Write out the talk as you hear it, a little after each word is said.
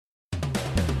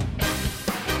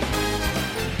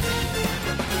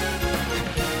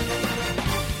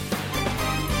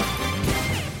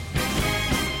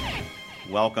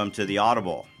Welcome to the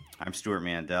Audible. I'm Stuart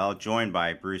Mandel, joined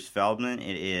by Bruce Feldman.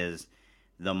 It is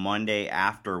the Monday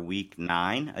after Week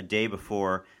 9, a day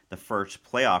before the first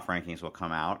playoff rankings will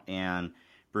come out. And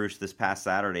Bruce, this past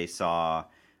Saturday saw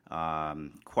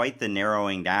quite the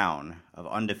narrowing down of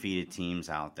undefeated teams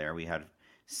out there. We had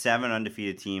 7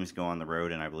 undefeated teams go on the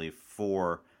road, and I believe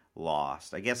 4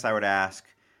 lost. I guess I would ask,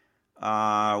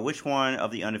 which one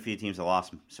of the undefeated teams that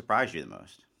lost surprised you the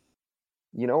most?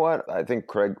 You know what? I think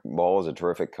Craig Ball is a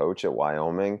terrific coach at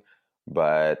Wyoming,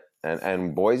 but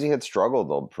and Boise had struggled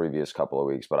the previous couple of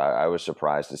weeks, but I was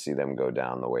surprised to see them go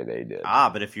down the way they did.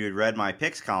 But if you had read my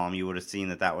picks column, you would have seen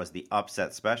that was the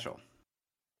upset special.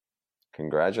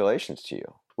 Congratulations to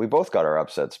you. We both got our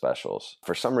upset specials.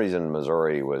 For some reason,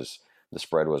 Missouri the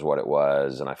spread was what it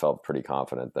was, and I felt pretty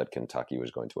confident that Kentucky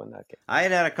was going to win that game. I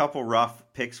had a couple rough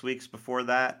picks weeks before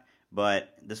that,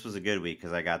 but this was a good week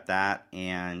because I got that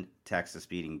and Texas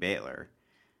beating Baylor.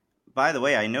 By the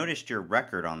way, I noticed your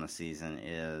record on the season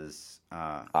is...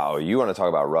 you want to talk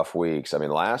about rough weeks? I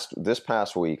mean, this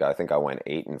past week, I think I went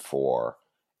 8-4.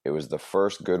 It was the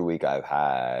first good week I've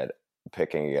had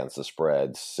picking against the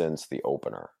spread since the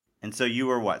opener. And so you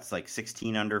were what, like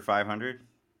 16 under 500?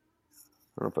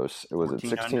 I don't know if it was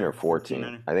 16 under, or 14.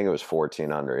 Under? I think it was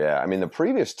 14 under, yeah. I mean, the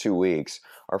previous 2 weeks,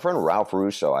 our friend Ralph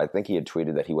Russo, I think he had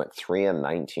tweeted that he went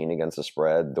 3-19 against the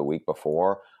spread the week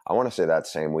before. I want to say that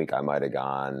same week I might have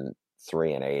gone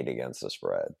 3-8 against the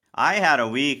spread. I had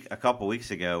a couple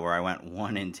weeks ago where I went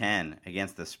 1-10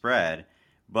 against the spread,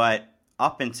 but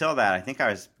up until that, I think I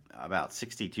was about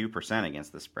 62%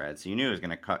 against the spread. So you knew it was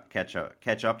going to catch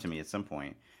up to me at some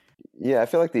point. Yeah, I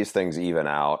feel like these things even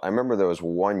out. I remember there was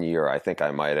one year I think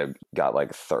I might have got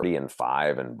like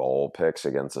 30-5 in bowl picks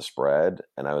against the spread,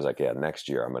 and I was like, yeah, next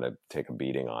year I'm going to take a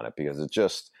beating on it because it's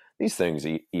just these things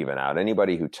even out.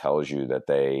 Anybody who tells you that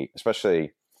they,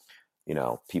 especially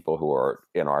people who are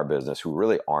in our business who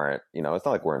really aren't, it's not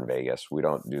like we're in Vegas. We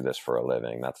don't do this for a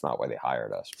living. That's not why they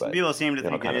hired us. But some people seem to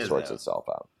think it kind of sorts though. itself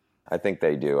out. I think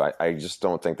they do. I just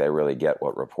don't think they really get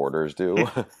what reporters do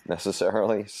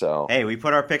necessarily. So hey, we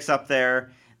put our picks up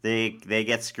there. They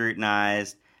get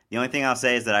scrutinized. The only thing I'll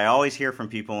say is that I always hear from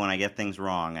people when I get things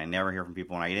wrong. I never hear from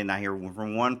people when I did not hear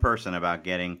from one person about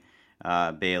getting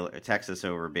Texas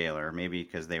over Baylor. Maybe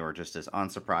because they were just as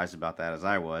unsurprised about that as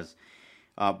I was.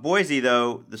 Boise,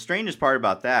 though, the strangest part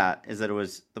about that is that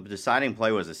the deciding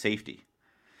play was a safety.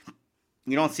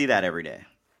 You don't see that every day.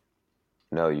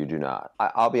 No, you do not.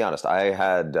 I'll be honest. I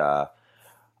had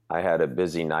a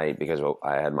busy night because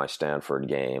I had my Stanford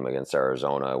game against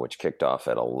Arizona, which kicked off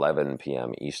at 11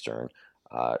 p.m. Eastern.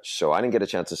 So I didn't get a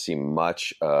chance to see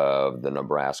much of the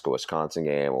Nebraska-Wisconsin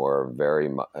game or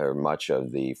much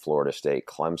of the Florida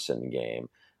State-Clemson game.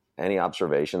 Any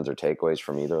observations or takeaways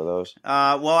from either of those?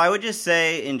 Well, I would just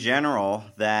say in general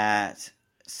that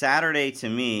Saturday to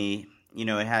me,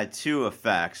 it had 2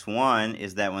 effects. One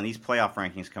is that when these playoff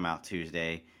rankings come out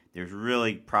Tuesday, there's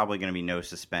really probably going to be no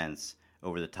suspense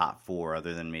over the top 4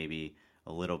 other than maybe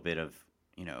a little bit of,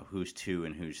 who's 2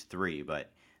 and who's 3. But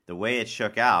the way it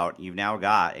shook out, you've now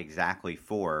got exactly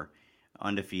 4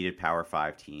 undefeated Power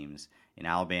 5 teams in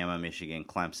Alabama, Michigan,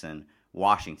 Clemson,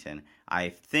 Washington. I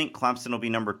think Clemson will be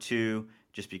number 2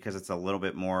 just because it's a little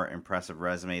bit more impressive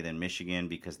resume than Michigan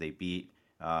because they beat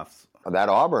that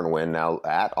Auburn win now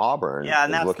at Auburn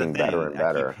is looking better and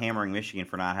better. I keep hammering Michigan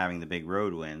for not having the big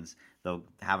road wins. They'll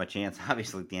have a chance,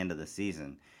 obviously, at the end of the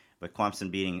season. But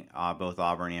Clemson beating both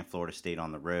Auburn and Florida State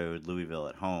on the road, Louisville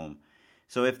at home.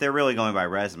 So if they're really going by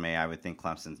resume, I would think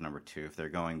Clemson's number 2. If they're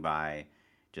going by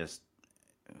just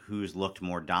who's looked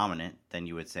more dominant, then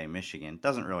you would say Michigan.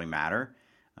 Doesn't really matter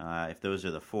if those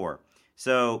are the 4.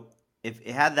 So if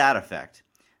it had that effect.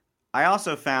 I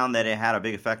also found that it had a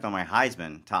big effect on my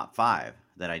Heisman top 5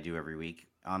 that I do every week,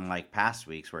 unlike past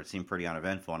weeks where it seemed pretty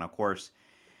uneventful. And, of course,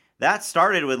 that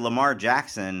started with Lamar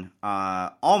Jackson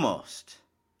almost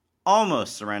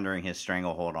surrendering his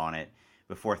stranglehold on it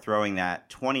before throwing that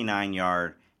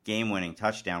 29-yard game-winning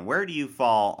touchdown. Where do you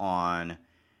fall on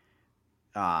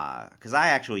because I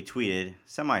actually tweeted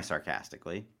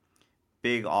semi-sarcastically,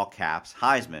 big all caps,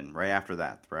 Heisman right after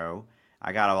that throw.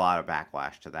 I got a lot of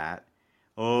backlash to that.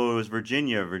 Oh, it was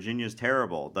Virginia. Virginia's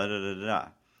terrible. Da-da-da-da-da.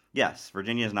 Yes,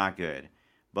 Virginia's not good.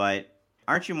 But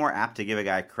aren't you more apt to give a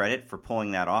guy credit for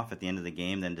pulling that off at the end of the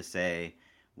game than to say,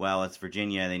 well, it's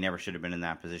Virginia. They never should have been in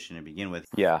that position to begin with.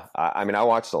 Yeah, I mean, I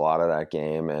watched a lot of that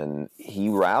game, and he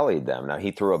rallied them. Now,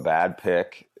 he threw a bad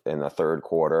pick in the third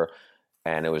quarter,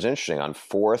 and it was interesting. On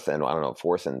 4th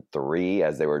and 3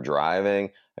 as they were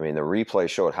driving, I mean, the replay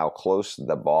showed how close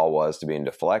the ball was to being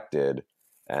deflected,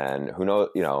 And who knows,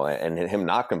 and him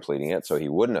not completing it, so he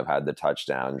wouldn't have had the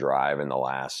touchdown drive in the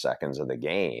last seconds of the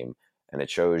game. And it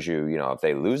shows you, if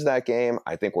they lose that game,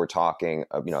 I think we're talking,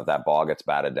 if that ball gets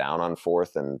batted down on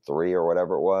 4th and 3 or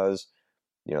whatever it was,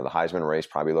 the Heisman race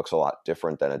probably looks a lot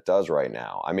different than it does right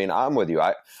now. I mean, I'm with you.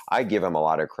 I give him a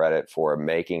lot of credit for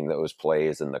making those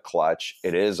plays in the clutch.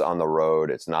 It is on the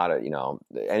road. It's not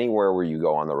anywhere where you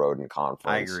go on the road in conference.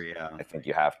 I agree. Yeah. I think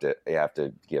you have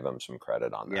to give him some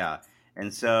credit on that. Yeah.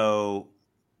 And so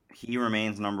he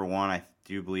remains number one. I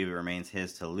do believe it remains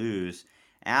his to lose.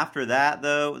 After that,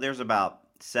 though, there's about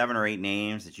 7 or 8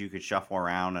 names that you could shuffle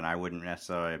around, and I wouldn't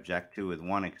necessarily object to, with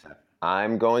one exception.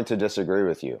 I'm going to disagree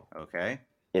with you. Okay.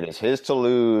 It is his to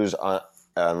lose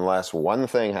unless one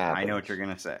thing happens. I know what you're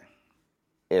going to say.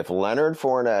 If Leonard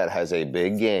Fournette has a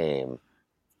big game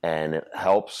and it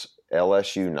helps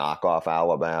LSU knock off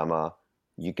Alabama,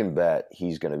 you can bet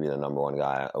he's going to be the number one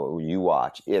guy. You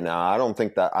watch. Now, I don't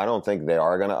think they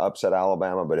are going to upset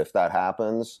Alabama, but if that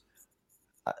happens,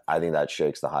 I think that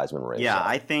shakes the Heisman race. Yeah, up.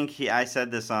 I think I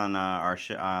said this on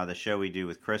the show we do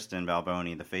with Kristen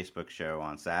Balboni, the Facebook show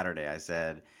on Saturday. I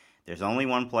said there's only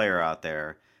one player out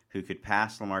there who could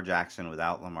pass Lamar Jackson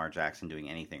without Lamar Jackson doing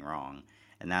anything wrong,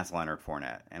 and that's Leonard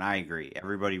Fournette. And I agree.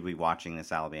 Everybody will be watching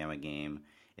this Alabama game.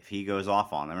 If he goes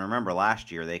off on them, remember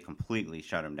last year they completely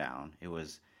shut him down. It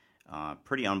was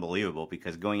pretty unbelievable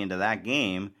because going into that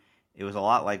game, it was a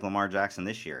lot like Lamar Jackson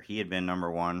this year. He had been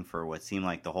number one for what seemed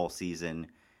like the whole season.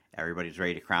 Everybody's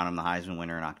ready to crown him the Heisman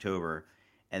winner in October,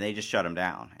 and they just shut him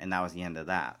down, and that was the end of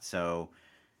that. So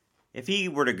if he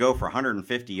were to go for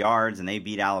 150 yards and they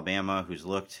beat Alabama, who's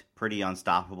looked pretty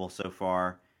unstoppable so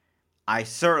far, I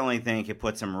certainly think it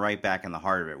puts him right back in the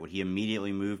heart of it. Would he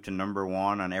immediately move to number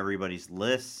one on everybody's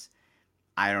lists?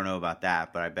 I don't know about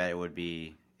that, but I bet it would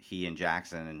be he and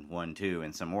Jackson in 1, 2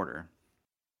 in some order.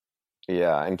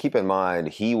 Yeah, and keep in mind,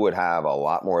 he would have a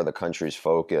lot more of the country's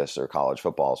focus, or college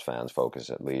football's fans' focus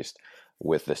at least,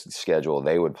 with the schedule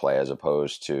they would play as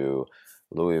opposed to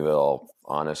Louisville.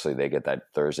 Honestly, they get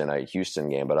that Thursday night Houston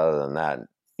game, but other than that,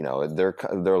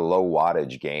 they're low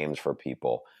wattage games for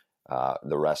people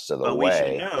the rest of the way.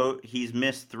 But we should note he's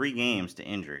missed 3 games to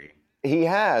injury. He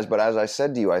has, but as I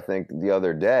said to you, I think the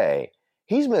other day,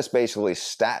 he's missed basically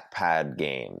stat pad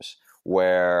games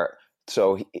where.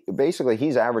 So basically,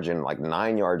 he's averaging like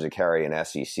 9 yards a carry in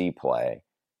SEC play.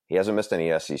 He hasn't missed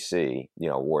any SEC,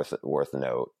 worth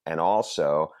note. And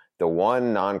also, the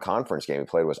one non-conference game he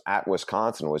played was at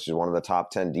Wisconsin, which is one of the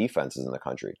top 10 defenses in the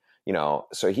country.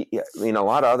 So a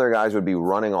lot of other guys would be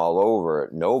running all over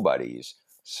nobodies.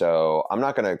 So I'm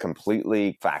not going to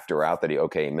completely factor out that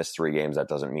he missed 3 games. That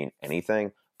doesn't mean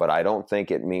anything, but I don't think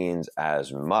it means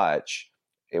as much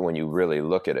when you really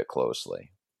look at it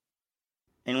closely.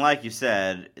 And like you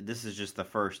said, this is just the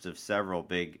first of several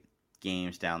big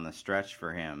games down the stretch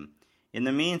for him. In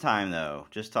the meantime, though,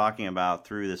 just talking about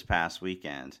through this past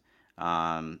weekend,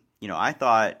 I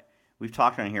thought we've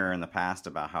talked on here in the past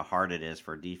about how hard it is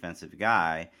for a defensive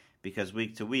guy because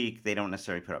week to week they don't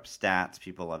necessarily put up stats.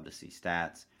 People love to see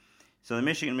stats. So the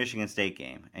Michigan State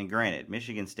game, and granted,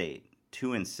 Michigan State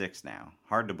 2-6 now,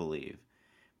 hard to believe.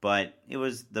 But it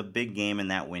was the big game in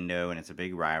that window, and it's a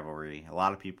big rivalry. A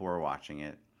lot of people were watching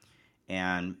it.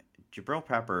 And Jabril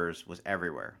Peppers was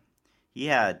everywhere. He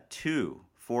had 2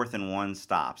 4th-and-1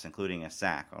 stops, including a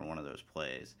sack on one of those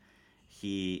plays.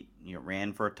 He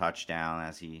ran for a touchdown,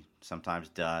 as he sometimes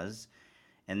does.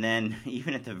 And then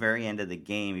even at the very end of the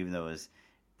game, even though it was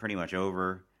pretty much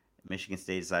over, Michigan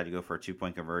State decided to go for a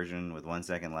 2-point conversion with 1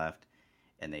 second left.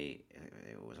 And it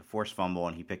was a forced fumble,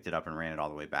 and he picked it up and ran it all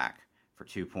the way back for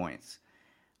 2 points.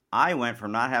 I went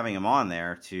from not having him on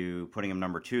there to putting him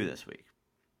number 2 this week.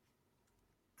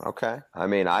 Okay. I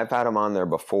mean, I've had him on there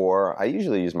before. I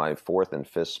usually use my 4th and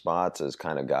 5th spots as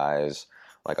kind of guys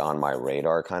like on my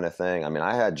radar kind of thing. I mean,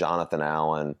 I had Jonathan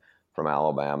Allen from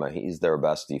Alabama. He's their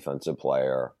best defensive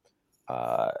player.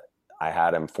 I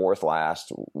had him 4th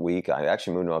last week. I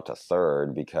actually moved him up to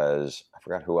 3rd because I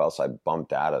forgot who else I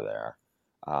bumped out of there.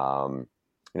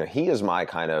 He is my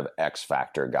kind of X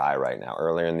factor guy right now.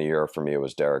 Earlier in the year for me, it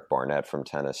was Derek Barnett from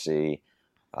Tennessee.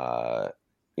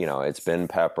 It's been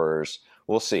Peppers.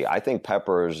 We'll see. I think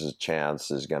Peppers'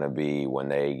 chance is going to be when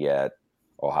they get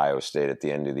Ohio State at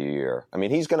the end of the year. I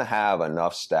mean, he's going to have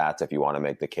enough stats if you want to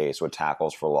make the case with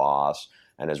tackles for loss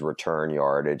and his return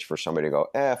yardage for somebody to go,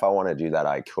 if I want to do that,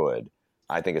 I could.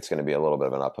 I think it's going to be a little bit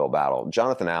of an uphill battle.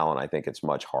 Jonathan Allen, I think it's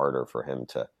much harder for him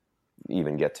to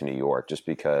even get to New York just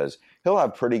because he'll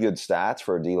have pretty good stats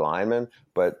for a D lineman.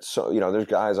 But there's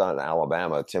guys on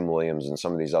Alabama, Tim Williams and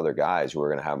some of these other guys who are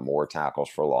going to have more tackles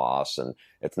for loss. And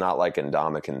it's not like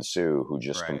Ndamukong Suh, who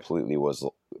just completely was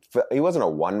he wasn't a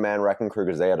one-man wrecking crew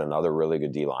because they had another really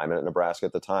good D lineman at Nebraska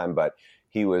at the time, but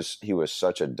he was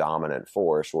such a dominant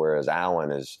force, whereas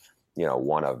Allen is,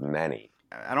 one of many.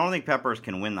 I don't think Peppers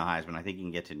can win the Heisman. I think he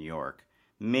can get to New York.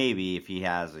 Maybe if he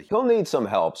has He'll need some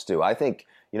helps too. I think,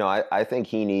 I think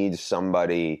he needs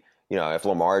somebody, if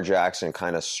Lamar Jackson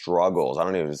kind of struggles, I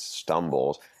don't even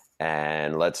stumbles,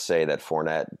 and let's say that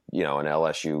Fournette, and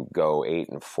LSU go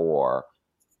 8-4,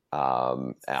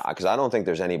 because I don't think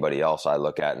there's anybody else I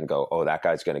look at and go, oh, that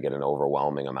guy's going to get an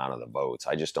overwhelming amount of the votes.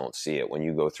 I just don't see it. When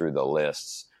you go through the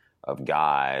lists of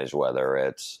guys, whether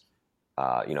it's,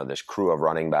 this crew of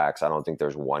running backs, I don't think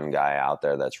there's one guy out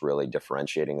there that's really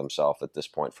differentiating himself at this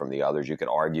point from the others. You could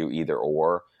argue either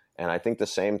or. And I think the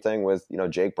same thing with,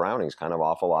 Jake Browning's kind of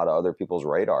off a lot of other people's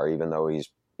radar, even though he's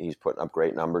putting up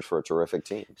great numbers for a terrific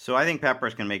team. So I think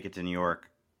Peppers can make it to New York,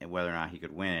 and whether or not he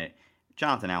could win it,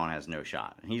 Jonathan Allen has no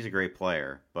shot. He's a great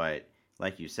player, but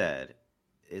like you said,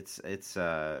 he's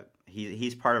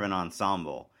part of an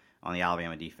ensemble on the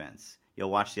Alabama defense.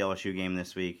 You'll watch the LSU game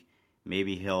this week.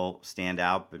 Maybe he'll stand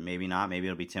out, but maybe not. Maybe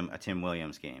it'll be a Tim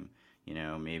Williams game.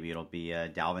 Maybe it'll be a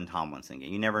Dalvin Tomlinson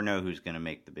game. You never know who's going to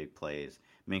make the big plays.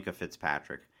 Minka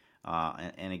Fitzpatrick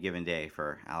in a given day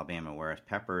for Alabama, whereas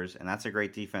Peppers, and that's a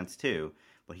great defense too,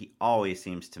 but he always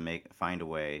seems to find a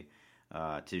way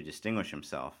to distinguish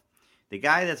himself. The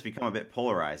guy that's become a bit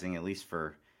polarizing, at least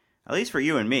for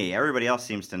you and me, everybody else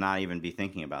seems to not even be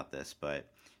thinking about this. But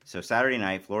so Saturday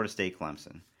night, Florida State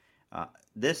Clemson.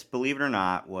 This, believe it or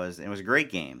not, was a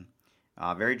great game,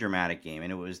 very dramatic game,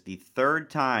 and it was the third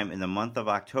time in the month of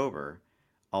October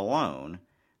alone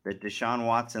that Deshaun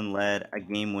Watson led a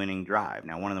game-winning drive.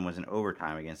 Now, one of them was in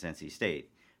overtime against NC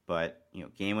State, but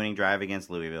game-winning drive against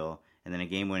Louisville, and then a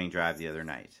game-winning drive the other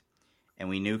night. And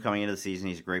we knew coming into the season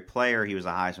he's a great player. He was a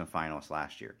Heisman finalist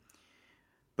last year.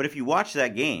 But if you watch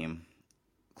that game,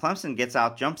 Clemson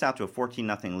jumps out to a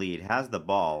 14-0 lead, has the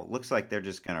ball, looks like they're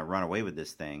just going to run away with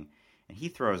this thing, and he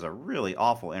throws a really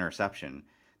awful interception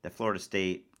that Florida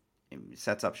State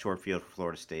sets up short field for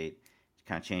Florida State,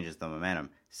 kind of changes the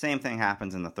momentum. Same thing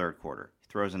happens in the third quarter. He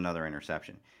throws another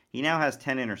interception. He now has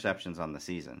 10 interceptions on the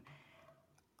season.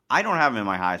 I don't have him in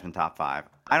my Heisman top 5.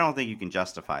 I don't think you can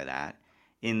justify that.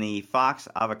 In the Fox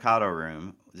Avocado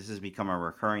Room, this has become a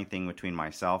recurring thing between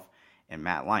myself and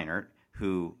Matt Leinart,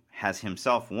 who has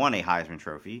himself won a Heisman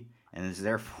Trophy and is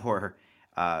therefore,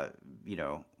 one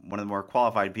of the more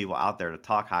qualified people out there to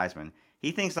talk Heisman.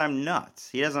 He thinks I'm nuts.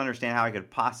 He doesn't understand how I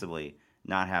could possibly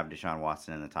not have Deshaun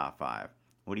Watson in the top 5.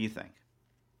 What do you think?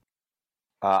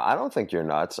 I don't think you're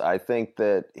nuts. I think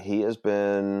that he has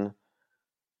been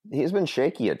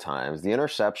shaky at times. The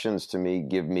interceptions to me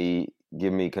give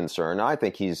me concern. I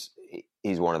think he's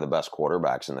one of the best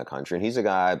quarterbacks in the country, and he's a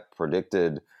guy I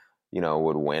predicted,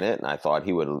 would win it, and I thought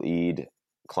he would lead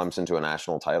Clemson to a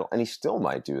national title, and he still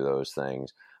might do those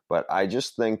things. But I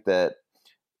just think that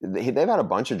they've had a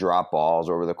bunch of drop balls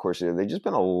over the course of the year. They've just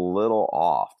been a little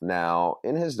off. Now,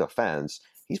 in his defense,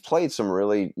 he's played some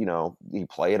really, he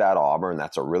played at Auburn.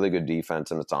 That's a really good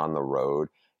defense, and it's on the road.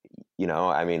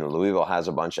 Louisville has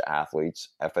a bunch of athletes.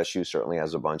 FSU certainly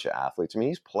has a bunch of athletes.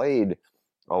 He's played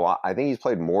a lot. I think he's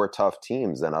played more tough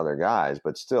teams than other guys,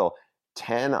 but still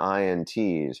 10 INTs.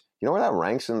 You know where that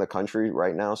ranks in the country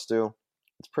right now, Stu?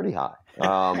 It's pretty high.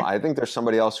 I think there's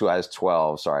somebody else who has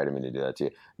 12. Sorry, I didn't mean to do that to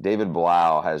you. David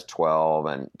Blau has 12,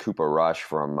 and Cooper Rush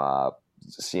from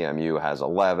CMU has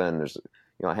 11. There's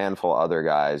a handful of other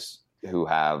guys who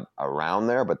have around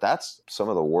there, but that's some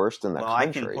of the worst in the country.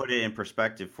 I can put it in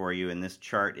perspective for you, and this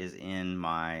chart is in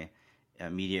my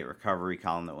immediate recovery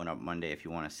column that went up Monday if you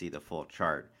want to see the full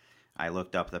chart. I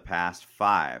looked up the past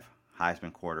 5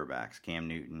 Heisman quarterbacks: Cam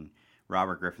Newton,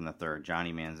 Robert Griffin III,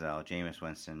 Johnny Manziel, Jameis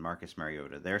Winston, Marcus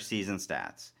Mariota, their season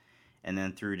stats, and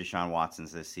then threw Deshaun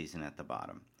Watson's this season at the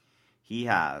bottom. He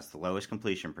has the lowest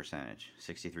completion percentage,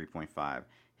 63.5.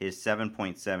 His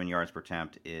 7.7 yards per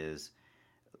attempt is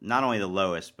not only the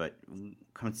lowest, but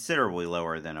considerably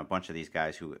lower than a bunch of these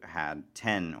guys who had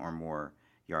 10 or more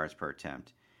yards per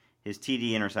attempt. His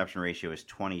TD interception ratio is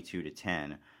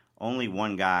 22-10. Only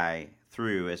one guy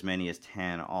threw as many as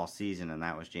 10 all season, and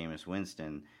that was Jameis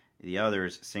Winston. The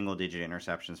others, single-digit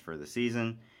interceptions for the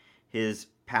season. His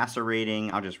passer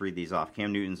rating, I'll just read these off.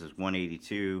 Cam Newton's was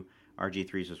 182.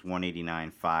 RG3's was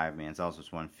 189.5. Manziel's was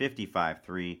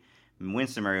 155.3.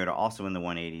 Winston Mariota also in the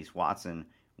 180s. Watson,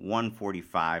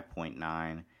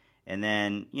 145.9. And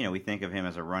then, we think of him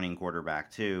as a running quarterback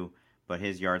too, but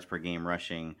his yards per game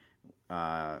rushing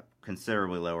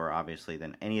considerably lower, obviously,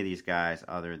 than any of these guys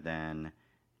other than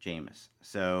Jameis.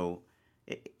 So,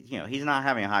 he's not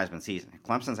having a Heisman season.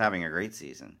 Clemson's having a great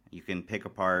season. You can pick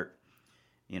apart,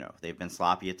 They've been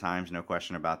sloppy at times, no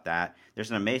question about that. There's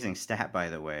an amazing stat, by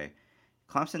the way.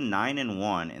 Clemson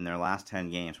 9-1 in their last 10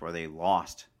 games where they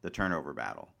lost the turnover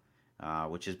battle,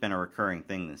 which has been a recurring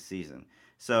thing this season.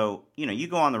 So, you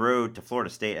go on the road to Florida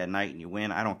State at night and you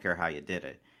win. I don't care how you did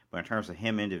it. But in terms of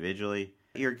him individually,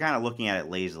 you're kind of looking at it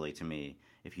lazily to me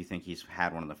if you think he's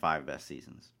had one of the 5 best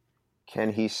seasons.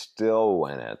 Can he still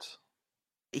win it?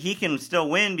 He can still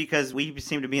win because we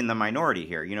seem to be in the minority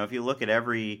here. If you look at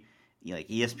every like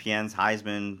ESPN's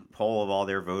Heisman poll of all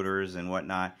their voters and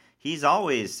whatnot, he's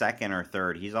always second or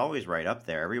third. He's always right up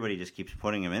there. Everybody just keeps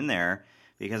putting him in there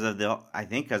because of the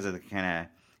kind of,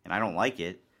 and I don't like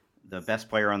it, the best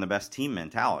player on the best team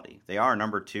mentality. They are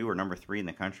number 2 or number 3 in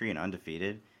the country and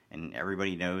undefeated, and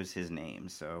everybody knows his name.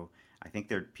 So I think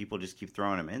people just keep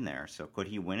throwing him in there. So could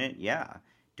he win it? Yeah.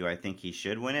 Do I think he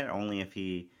should win it? Only if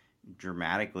he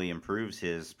dramatically improves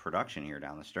his production here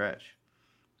down the stretch.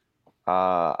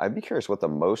 I'd be curious what the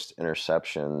most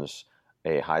interceptions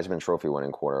a Heisman Trophy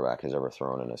winning quarterback has ever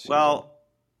thrown in a season. Well,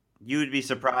 you would be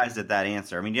surprised at that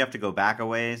answer. I mean, you have to go back a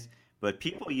ways, but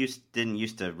people didn't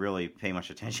used to really pay much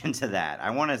attention to that. I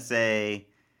want to say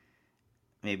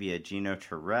maybe a Gino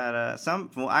Torretta.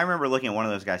 I remember looking at one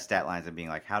of those guys' stat lines and being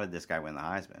like, how did this guy win the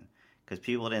Heisman? Because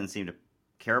people didn't seem to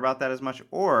care about that as much,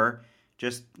 or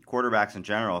just quarterbacks in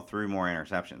general threw more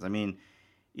interceptions. I mean,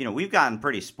 we've gotten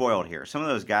pretty spoiled here. Some of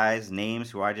those guys'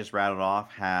 names who I just rattled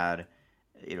off had,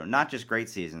 not just great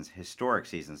seasons, historic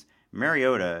seasons.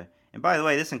 Mariota, and by the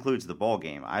way, this includes the bowl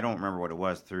game. I don't remember what it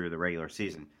was through the regular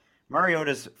season.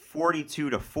 Mariota's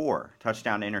 42-4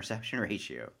 touchdown to interception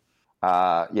ratio.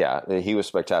 Yeah, he was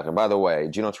spectacular. By the way,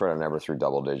 Gino Torretta never threw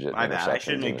double-digit interceptions I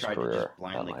shouldn't in have his tried career. to just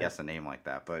blindly guess a name like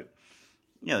that, but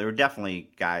there were definitely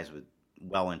guys with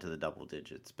well into the double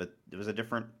digits. But it was a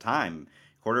different time.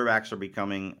 Quarterbacks are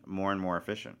becoming more and more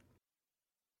efficient.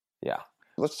 Yeah,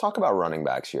 let's talk about running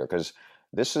backs here because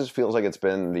feels like it's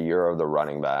been the year of the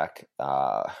running back.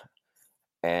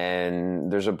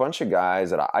 And there's a bunch of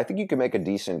guys that I think you could make a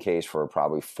decent case for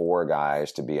probably 4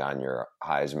 guys to be on your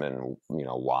Heisman,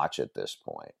 watch at this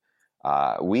point.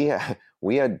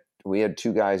 We had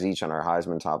 2 guys each on our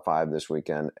Heisman top 5 this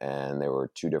weekend, and they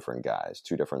were 2 different guys,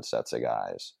 2 different sets of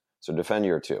guys. So defend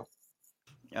your 2.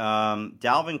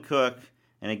 Dalvin Cook,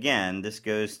 and again, this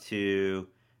goes to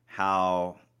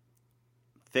how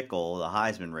fickle the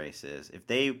Heisman race is. If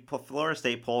Florida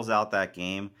State pulls out that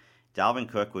game, Dalvin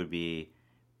Cook would be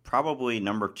probably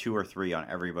number 2 or 3 on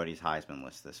everybody's Heisman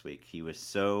list this week. He was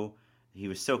so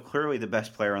clearly the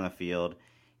best player on the field.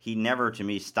 He never, to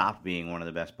me, stopped being one of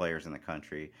the best players in the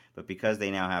country. But because they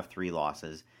now have 3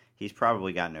 losses, he's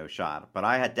probably got no shot. But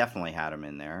I had definitely had him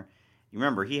in there. You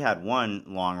remember, he had one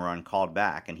long run called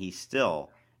back, and he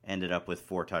still ended up with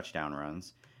 4 touchdown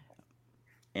runs.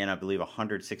 And I believe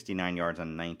 169 yards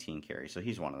on 19 carries. So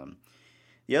he's one of them.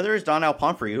 The other is Donnell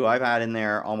Pumphrey, who I've had in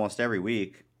there almost every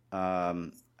week.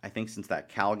 I think since that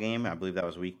Cal game. I believe that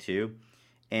was week 2.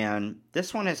 And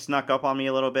this one has snuck up on me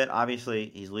a little bit.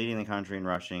 Obviously, he's leading the country in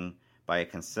rushing by a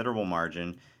considerable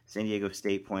margin. San Diego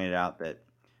State pointed out that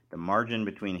the margin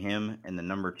between him and the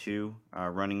number 2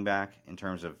 running back in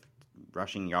terms of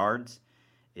rushing yards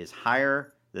is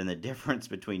higher than the difference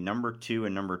between number 2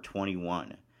 and number 21.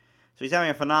 So he's having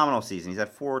a phenomenal season. He's had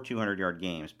 4 200-yard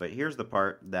games. But here's the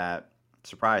part that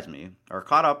surprised me, or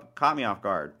caught me off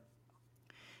guard.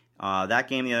 That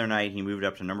game the other night, he moved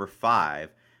up to number 5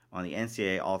 on the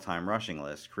NCAA all-time rushing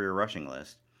list, career rushing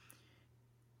list.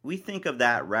 We think of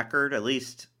that record, at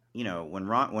least,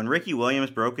 when Ricky Williams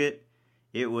broke it,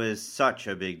 it was such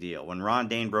a big deal. When Ron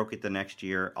Dane broke it the next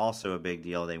year, also a big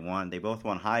deal. They both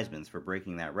won Heismans for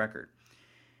breaking that record.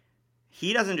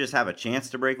 He doesn't just have a chance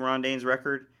to break Ron Dane's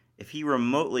record. If he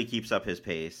remotely keeps up his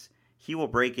pace, he will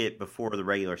break it before the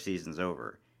regular season's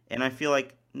over. And I feel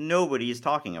like nobody is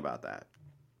talking about that.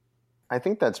 I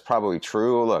think that's probably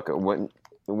true. Look,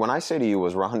 when I say to you,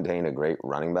 was Ron Dane a great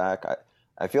running back?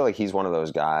 I feel like he's one of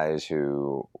those guys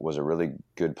who was a really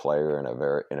good player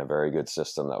in a very good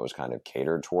system that was kind of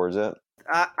catered towards it.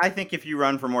 I think if you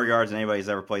run for more yards than anybody's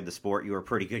ever played the sport, you were a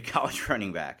pretty good college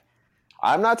running back.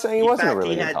 I'm not saying he wasn't a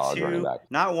really good college running back.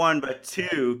 Not 1, but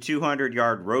 2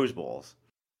 200-yard Rose Bowls.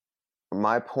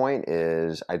 My point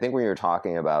is, I think when you're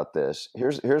talking about this,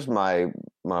 here's my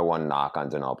one knock on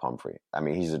Donnell Pumphrey. I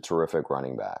mean, he's a terrific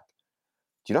running back.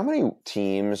 Do you know how many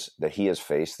teams that he has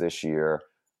faced this year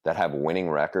that have winning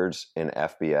records in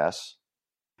FBS?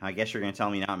 I guess you're going to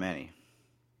tell me not many.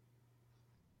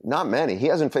 Not many. He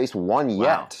hasn't faced one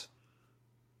yet.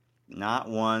 Not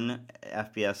one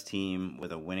FBS team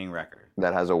with a winning record.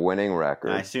 That has a winning record.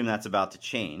 And I assume that's about to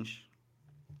change.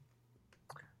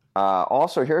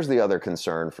 Also, here's the other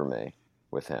concern for me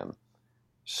with him.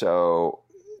 So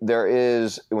there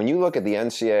is, when you look at the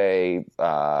NCAA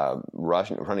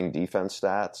running defense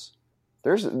stats,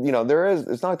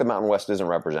 it's not like the Mountain West isn't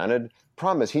represented.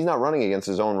 Problem is, he's not running against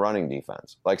his own running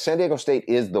defense. Like San Diego State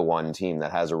is the one team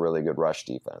that has a really good rush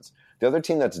defense. The other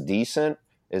team that's decent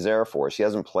is Air Force. He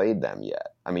hasn't played them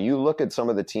yet. I mean, you look at some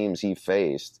of the teams he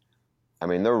faced, I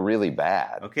mean, they're really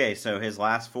bad. Okay, so his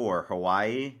last four,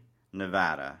 Hawaii,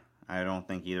 Nevada. I don't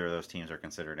think either of those teams are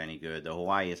considered any good. The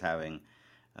Hawaii is having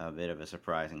a bit of a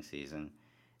surprising season.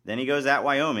 Then he goes at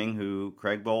Wyoming, who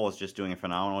Craig Bowl is just doing a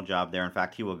phenomenal job there. In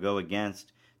fact, he will go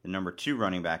against the number 2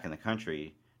 running back in the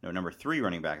country, number 3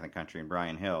 running back in the country, in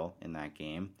Brian Hill in that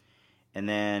game. And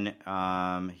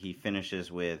then he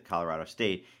finishes with Colorado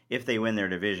State. If they win their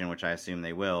division, which I assume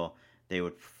they will, they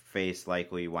would face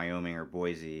likely Wyoming or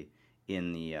Boise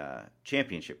in the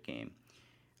championship game.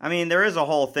 I mean, there is a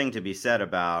whole thing to be said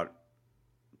about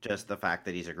just the fact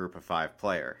that he's a group of 5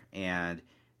 player. And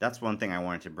that's one thing I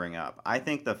wanted to bring up. I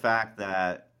think the fact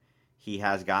that he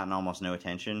has gotten almost no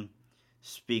attention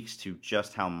speaks to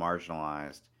just how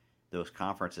marginalized those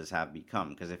conferences have become.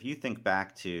 Because if you think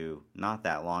back to not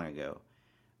that long ago,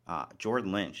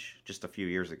 Jordan Lynch, just a few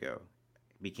years ago,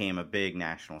 became a big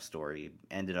national story,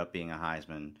 ended up being a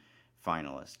Heisman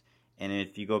finalist. And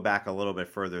if you go back a little bit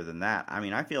further than that, I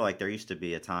mean, I feel like there used to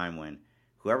be a time when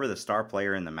whoever the star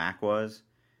player in the MAC was,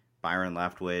 Byron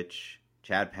Leftwich,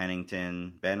 Chad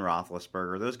Pennington, Ben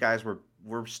Roethlisberger, those guys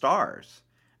were stars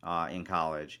in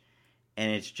college.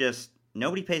 And it's just,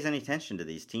 nobody pays any attention to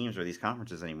these teams or these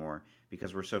conferences anymore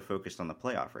because we're so focused on the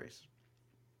playoff race.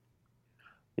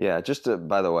 Yeah,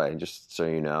 by the way, just so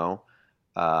you know,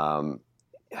 of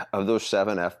those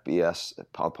 7 FBS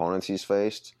opponents he's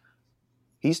faced,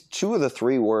 he's 2 of the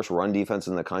 3 worst run defense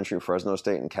in the country, Fresno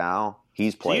State and Cal.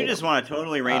 He's played. So you just want to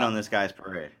totally rain on this guy's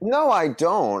parade? No, I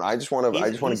don't. I just want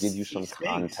to give you some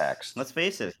context. Let's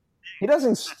face it. He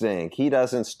doesn't stink.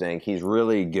 He's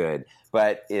really good,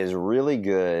 but is really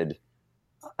good.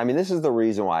 I mean, this is the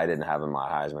reason why I didn't have him in my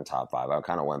Heisman top 5. I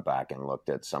kind of went back and looked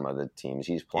at some of the teams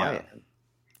he's playing. Yeah.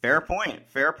 Fair point.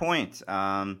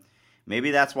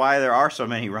 Maybe that's why there are so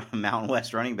many Mountain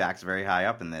West running backs very high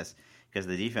up in this, because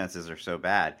the defenses are so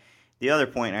bad. The other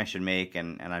point I should make,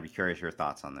 and I'd be curious your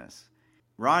thoughts on this.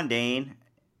 Ron Dayne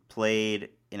played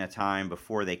in a time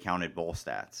before they counted bowl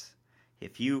stats.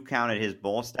 If you counted his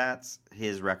bowl stats,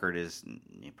 his record is,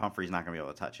 Pumphrey's not going to be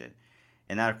able to touch it.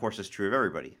 And that, of course, is true of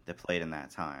everybody that played in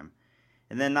that time.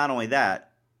 And then not only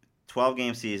that,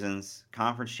 12-game seasons,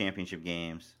 conference championship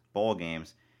games, bowl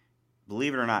games.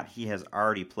 Believe it or not, he has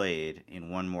already played in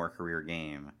one more career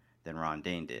game than Ron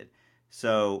Dayne did.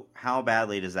 So how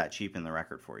badly does that cheapen the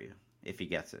record for you if he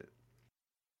gets it?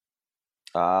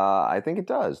 I think it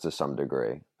does to some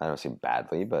degree. I don't say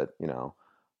badly, but I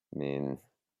mean,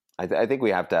 I think we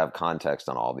have to have context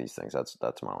on all these things. That's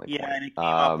my only point. Yeah, and it came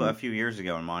up a few years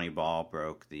ago when Monty Ball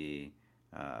broke the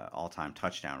all-time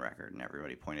touchdown record, and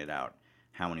everybody pointed out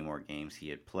how many more games he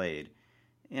had played.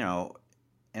 In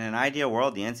an ideal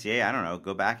world, the NCAA, I don't know,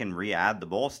 go back and re-add the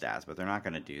bowl stats, but they're not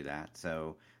going to do that.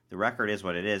 So the record is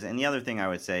what it is. And the other thing I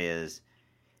would say is,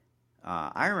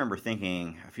 I remember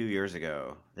thinking a few years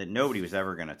ago that nobody was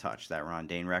ever going to touch that Ron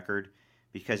Dayne record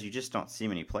because you just don't see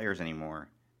many players anymore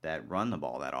that run the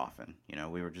ball that often.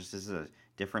 This is a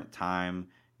different time.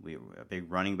 A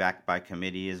big running back by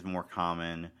committee is more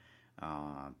common.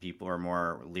 People are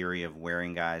more leery of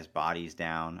wearing guys' bodies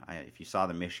down. If you saw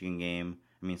the Michigan game,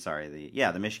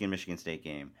 the Michigan State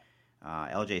game,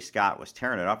 L.J. Scott was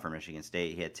tearing it up for Michigan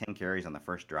State. He had 10 carries on the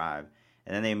first drive,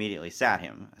 and then they immediately sat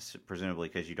him, presumably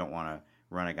because you don't want to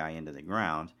run a guy into the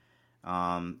ground.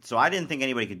 So I didn't think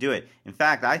anybody could do it. In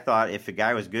fact, I thought if a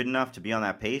guy was good enough to be on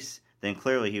that pace, then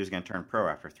clearly he was going to turn pro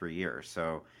after 3 years.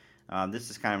 So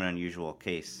this is kind of an unusual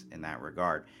case in that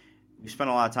regard. We spent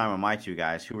a lot of time on my 2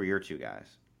 guys. Who were your 2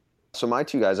 guys? So my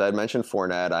 2 guys, I had mentioned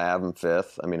Fournette. I have him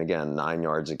 5th. I mean, again, 9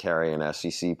 yards a carry in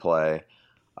SEC play.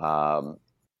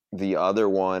 The other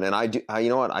one, and I do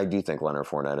think Leonard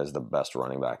Fournette is the best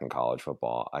running back in college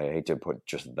football. I hate to put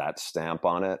just that stamp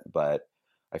on it, but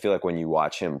I feel like when you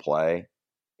watch him play,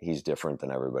 he's different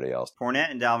than everybody else.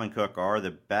 Fournette and Dalvin Cook are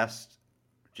the best,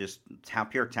 just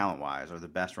pure talent-wise, are the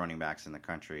best running backs in the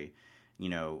country.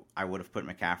 I would have put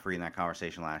McCaffrey in that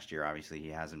conversation last year. Obviously, he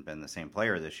hasn't been the same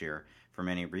player this year for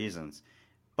many reasons.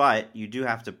 But you do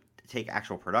have to take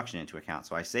actual production into account.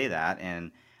 So I say that, and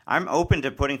I'm open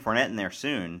to putting Fournette in there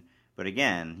soon. But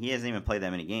again, he hasn't even played that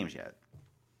many games yet.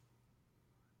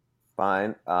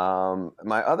 Fine.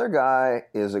 My other guy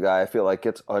is a guy I feel like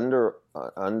gets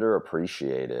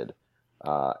underappreciated,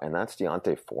 and that's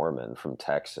Deontay Foreman from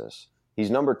Texas. He's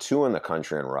number 2 in the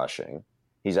country in rushing.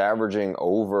 He's averaging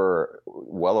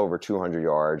well over 200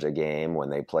 yards a game when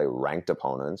they play ranked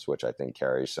opponents, which I think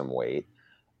carries some weight.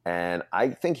 And I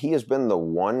think he has been the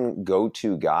one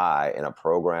go-to guy in a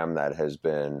program that has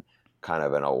been kind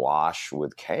of in a wash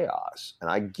with chaos. And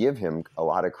I give him a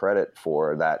lot of credit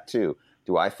for that too.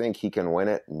 Do I think he can win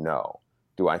it? No.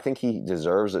 Do I think he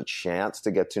deserves a chance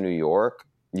to get to New York?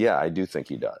 Yeah, I do think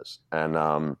he does. And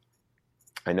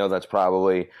I know that's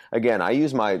probably, again, I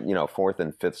use my, fourth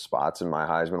and fifth spots in my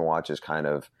Heisman watch as kind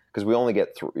of, because we only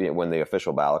get three, when the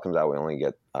official ballot comes out, we only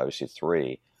get obviously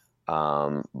three.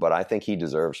 But I think he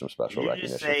deserves some special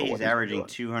recognition. Did you just say he's averaging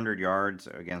 200 yards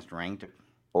against ranked?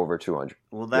 Over 200.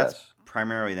 Well, that's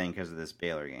primarily then because of this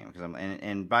Baylor game.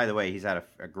 And by the way, he's had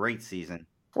a great season.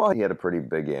 Well, he had a pretty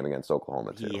big game against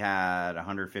Oklahoma, too. He had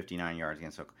 159 yards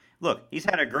against Oklahoma. Look, he's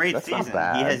had a great season. Not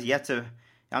bad. He has yet to,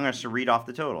 I'm going to read off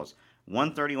the totals.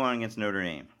 131 against Notre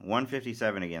Dame,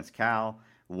 157 against Cal,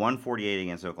 148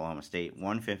 against Oklahoma State,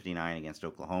 159 against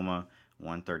Oklahoma,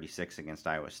 136 against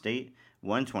Iowa State,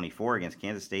 124 against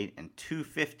Kansas State, and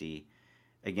 250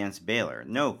 against Baylor.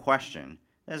 No question.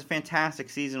 That's a fantastic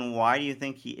season. Why do you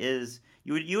think he is?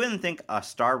 You wouldn't think a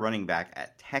star running back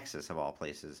at Texas, of all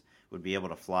places, would be able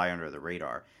to fly under the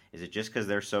radar. Is it just because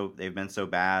they've been so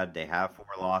bad? They have 4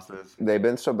 losses. They've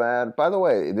been so bad. By the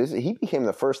way, he became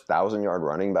the first 1,000-yard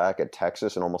running back at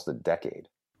Texas in almost a decade.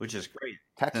 Which is great.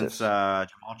 Texas. Since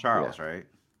Jamal Charles, right?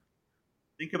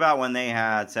 Think about when they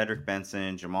had Cedric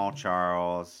Benson, Jamal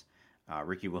Charles,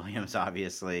 Ricky Williams,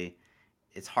 obviously.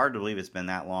 It's hard to believe it's been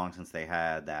that long since they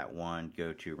had that one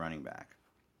go-to running back.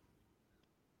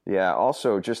 Yeah,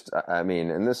 also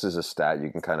and this is a stat you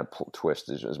can kind of twist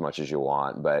as much as you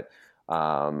want, but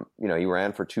he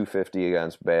ran for 250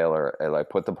 against Baylor and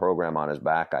put the program on his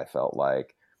back, I felt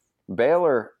like.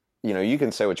 Baylor, you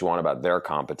can say what you want about their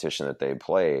competition that they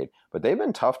played, but they've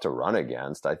been tough to run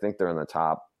against. I think they're in the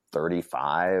top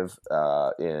 35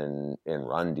 in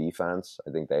run defense.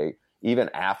 I think they, even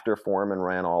after Foreman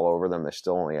ran all over them, they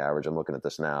still only average, I'm looking at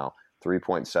this now,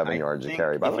 3.7 yards a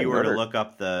carry. If you were to look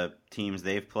up the teams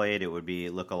they've played, it would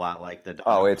look a lot like the.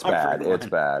 Oh, it's bad. It's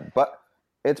bad. But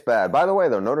it's bad. By the way,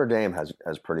 though, Notre Dame has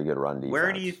pretty good run defense.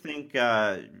 Where do you think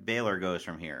Baylor goes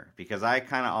from here? Because I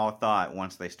kind of all thought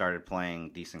once they started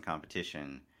playing decent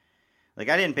competition, I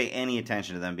didn't pay any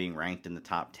attention to them being ranked in the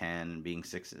top 10 and being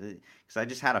 6, because I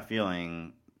just had a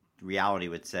feeling reality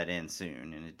would set in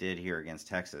soon, and it did here against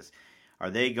Texas.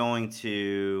 Are they going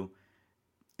to?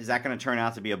 Is that going to turn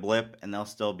out to be a blip, and they'll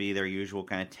still be their usual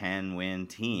kind of 10-win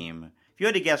team? If you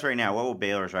had to guess right now, what will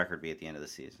Baylor's record be at the end of the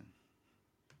season?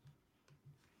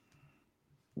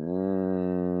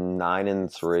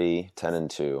 9-3,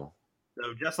 10-2. So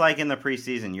just like in the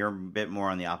preseason, you're a bit more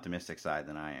on the optimistic side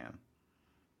than I am.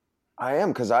 I am,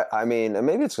 because I mean, and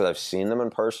maybe it's because I've seen them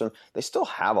in person. They still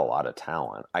have a lot of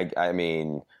talent. I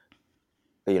mean,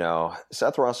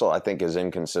 Seth Russell, I think, is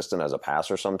inconsistent as a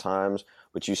passer sometimes,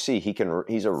 but you see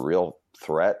he's a real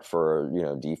threat for,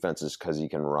 defenses because he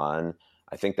can run.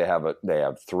 I think they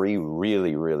have 3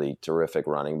 really, really terrific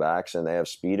running backs, and they have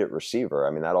speed at receiver.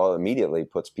 I mean, that all immediately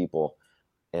puts people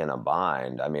in a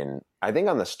bind. I mean, I think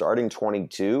on the starting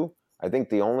 22, I think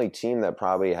the only team that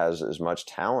probably has as much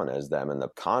talent as them in the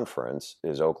conference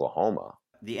is Oklahoma.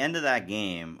 The end of that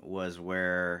game was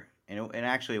where, and it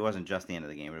actually wasn't just the end of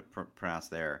the game, but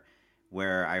pronounced there,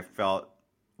 where I felt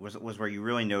was where you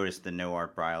really noticed the no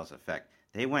Art Briles effect.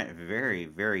 They went very,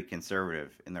 very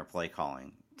conservative in their play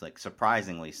calling,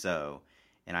 surprisingly so.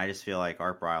 And I just feel like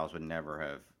Art Briles would never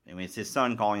have. I mean, it's his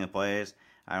son calling the plays.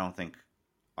 I don't think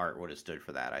Art would have stood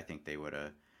for that. I think they would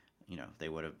have, they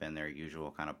would have been their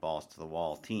usual kind of balls to the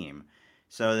wall team.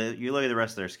 So you look at the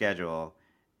rest of their schedule.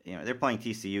 They're playing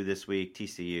TCU this week.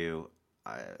 TCU,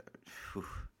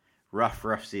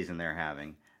 rough season they're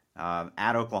having.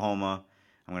 At Oklahoma,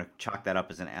 I'm going to chalk that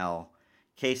up as an L.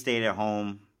 K-State at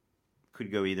home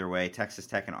could go either way. Texas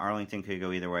Tech and Arlington could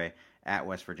go either way. At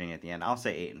West Virginia at the end, I'll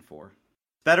say 8-4.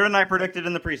 Better than I predicted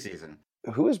in the preseason.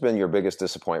 Who has been your biggest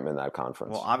disappointment in that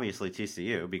conference? Well, obviously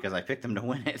TCU, because I picked them to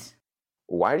win it.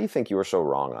 Why do you think you were so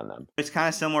wrong on them? It's kind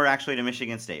of similar, actually, to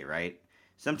Michigan State, right?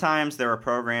 Sometimes there are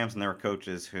programs and there are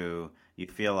coaches who you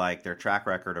feel like their track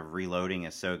record of reloading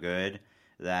is so good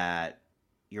that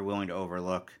you're willing to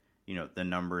overlook, the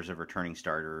numbers of returning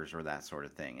starters or that sort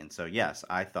of thing. And so, yes,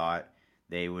 I thought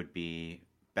they would be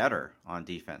better on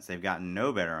defense. They've gotten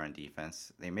no better on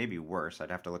defense. They may be worse.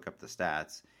 I'd have to look up the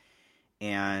stats.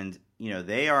 And,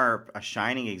 they are a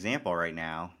shining example right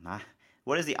now.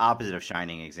 What is the opposite of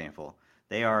shining example?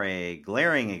 They are a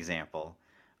glaring example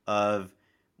of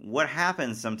what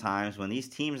happens sometimes when these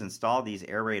teams install these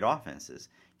air raid offenses.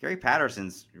 Gary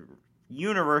Patterson's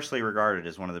universally regarded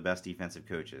as one of the best defensive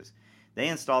coaches. They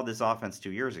installed this offense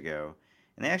 2 years ago,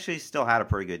 and they actually still had a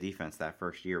pretty good defense that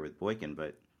first year with Boykin,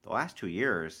 but the last 2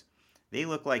 years, they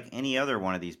look like any other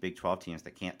one of these Big 12 teams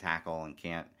that can't tackle and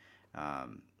can't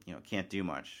do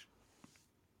much.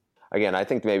 Again, I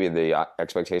think maybe the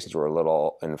expectations were a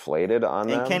little inflated on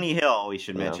them. And Kenny Hill, we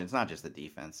should mention, it's not just the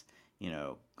defense.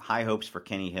 High hopes for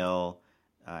Kenny Hill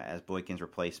as Boykin's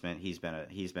replacement. He's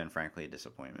been frankly a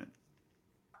disappointment.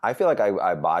 I feel like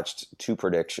I botched 2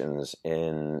 predictions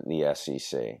in the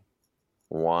SEC.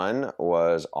 One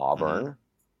was Auburn.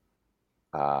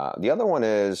 The other one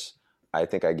is I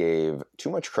think I gave too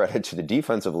much credit to the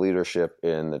defensive leadership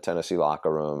in the Tennessee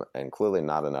locker room and clearly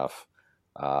not enough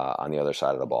on the other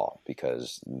side of the ball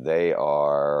because they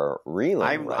are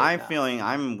reeling.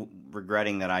 I'm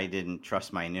regretting that I didn't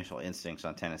trust my initial instincts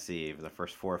on Tennessee for the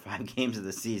first 4 or 5 games of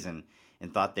the season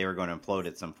and thought they were going to implode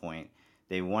at some point.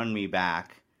 They won me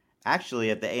back. Actually,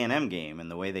 at the A&M game,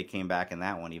 and the way they came back in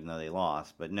that one, even though they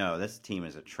lost. But no, this team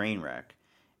is a train wreck.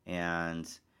 And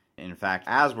in fact,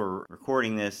 as we're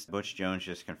recording this, Butch Jones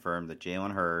just confirmed that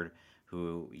Jalen Hurd,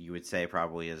 who you would say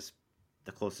probably is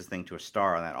the closest thing to a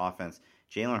star on that offense,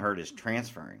 Jalen Hurd is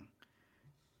transferring.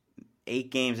 8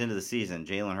 games into the season,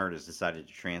 Jalen Hurd has decided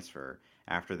to transfer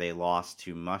after they lost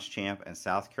to Muschamp and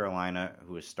South Carolina,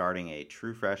 who is starting a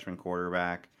true freshman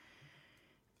quarterback.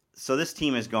 So this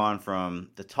team has gone from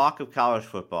the talk of college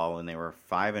football when they were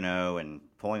 5-0 and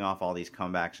pulling off all these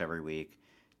comebacks every week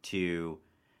to,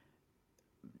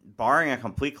 barring a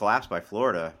complete collapse by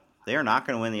Florida, they are not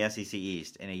going to win the SEC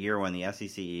East in a year when the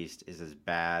SEC East is as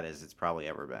bad as it's probably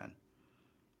ever been.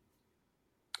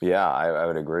 Yeah, I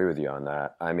would agree with you on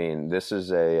that. I mean, this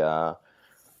is a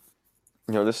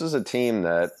team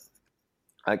that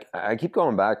I keep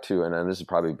going back to, and this is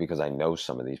probably because I know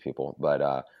some of these people,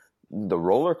 but the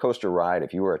roller coaster ride,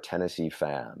 if you were a Tennessee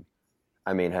fan,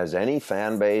 I mean, has any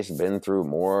fan base been through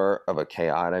more of a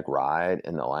chaotic ride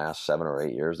in the last 7 or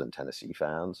 8 years than Tennessee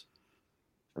fans?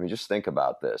 I mean, just think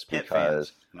about this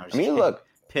because, look,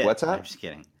 Pitt. What's that? I'm just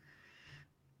kidding.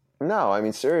 No, I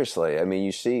mean, seriously. I mean,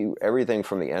 you see everything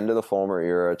from the end of the Fulmer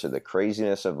era to the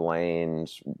craziness of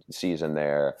Lane's season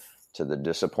there to the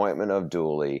disappointment of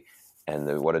Dooley. And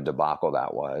what a debacle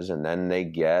that was. And then they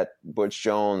get Butch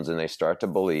Jones and they start to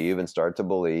believe. And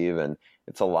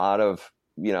it's a lot of,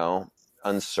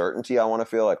 uncertainty. I want to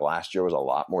feel like last year was a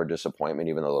lot more disappointment,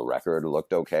 even though the record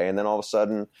looked okay. And then all of a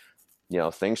sudden,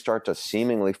 things start to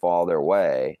seemingly fall their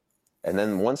way. And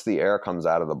then once the air comes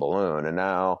out of the balloon and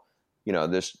now,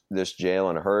 this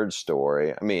Jalen Hurd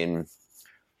story, I mean,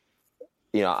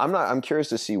 I'm curious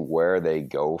to see where they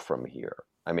go from here.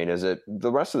 I mean, is it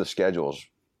the rest of the schedules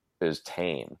is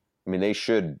tame. I mean, they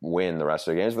should win the rest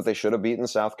of the games, but they should have beaten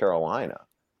South Carolina.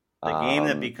 The game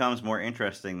that becomes more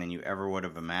interesting than you ever would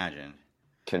have imagined.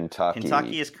 Kentucky.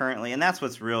 Kentucky is currently, and that's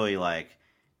what's really like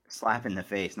slap in the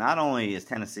face. Not only is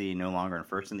Tennessee no longer in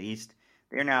first in the East,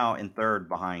 they're now in third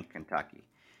behind Kentucky.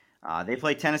 They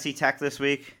play Tennessee Tech this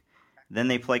week. Then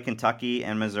they play Kentucky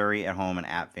and Missouri at home and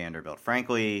at Vanderbilt.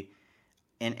 Frankly,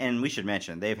 and we should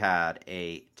mention, they've had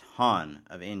a ton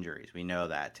of injuries. We know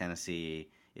that. Tennessee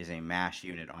is a mash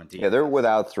unit on defense. Yeah, they're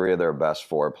without 3 of their best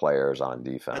 4 players on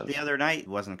defense. But the other night, it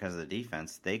wasn't because of the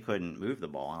defense. They couldn't move the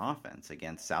ball on offense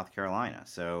against South Carolina.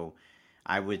 So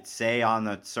I would say on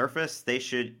the surface, they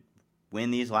should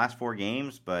win these last 4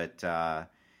 games, but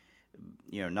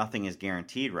nothing is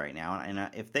guaranteed right now. And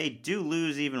if they do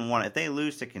lose even one, if they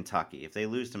lose to Kentucky, if they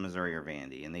lose to Missouri or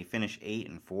Vandy, and they finish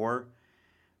 8-4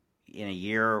 in a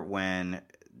year when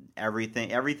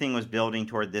everything was building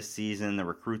toward this season, the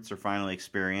recruits are finally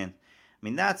experienced. I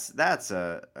mean, that's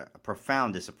a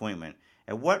profound disappointment.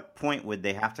 At what point would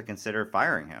they have to consider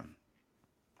firing him?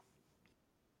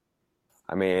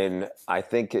 I mean, I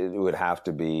think it would have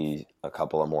to be a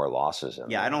couple of more losses.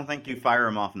 I don't think you fire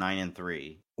him off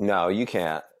 9-3. No, you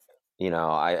can't.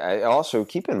 I also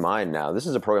keep in mind now, this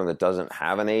is a program that doesn't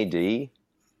have an AD,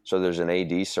 so there's an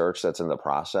AD search that's in the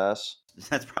process.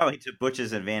 That's probably to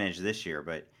Butch's advantage this year.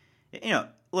 But,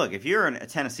 look, if you're a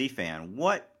Tennessee fan,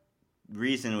 what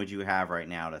reason would you have right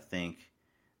now to think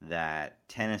that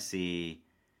Tennessee,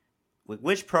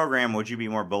 which program would you be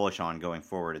more bullish on going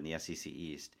forward in the SEC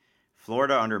East?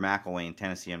 Florida under McElwain,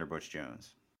 Tennessee under Butch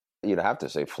Jones. You'd have to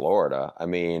say Florida. I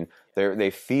mean, they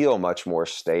feel much more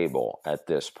stable at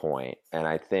this point. And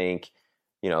I think,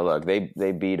 look,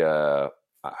 they beat I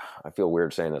feel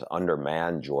weird saying this,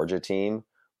 undermanned Georgia team,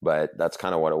 but that's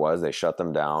kind of what it was. They shut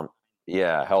them down.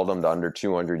 Yeah, held them to under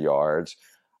 200 yards.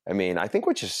 I mean, I think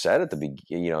what you said at the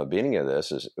beginning of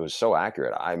this it was so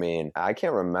accurate. I mean, I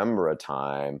can't remember a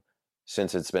time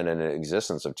since it's been in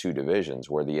existence of two divisions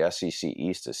where the SEC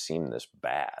East has seemed this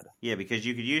bad. Yeah, because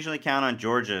you could usually count on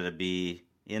Georgia to be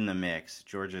in the mix.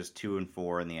 Georgia's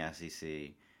 2-4 in the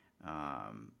SEC.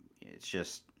 It's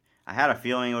just, I had a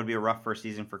feeling it would be a rough first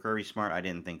season for Kirby Smart. I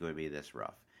didn't think it would be this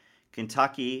rough.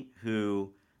 Kentucky,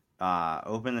 who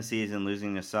opened the season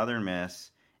losing to Southern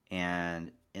Miss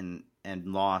and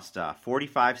lost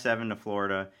 45-7 to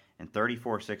Florida and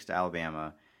 34-6 to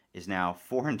Alabama, is now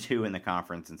 4-2 in the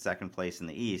conference and second place in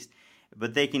the East.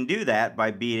 But they can do that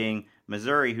by beating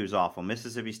Missouri, who's awful,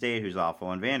 Mississippi State, who's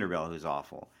awful, and Vanderbilt, who's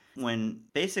awful. When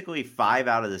basically 5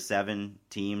 out of the 7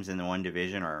 teams in the one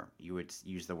division are, you would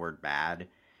use the word bad.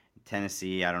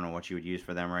 Tennessee, I don't know what you would use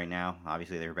for them right now.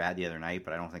 Obviously, they were bad the other night,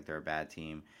 but I don't think they're a bad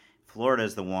team. Florida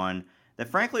is the one that,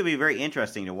 frankly, would be very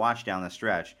interesting to watch down the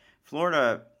stretch.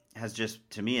 Florida has just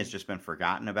been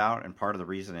forgotten about, and part of the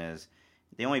reason is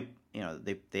they only,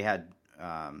 they had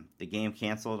the game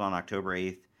canceled on October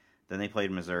 8th, then they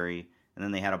played Missouri, and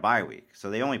then they had a bye week. So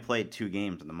they only played 2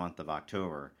 games in the month of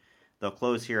October. They'll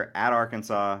close here at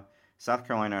Arkansas, South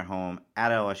Carolina at home,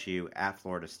 at LSU, at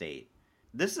Florida State.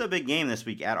 This is a big game this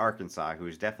week at Arkansas, who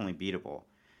is definitely beatable,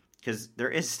 because there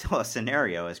is still a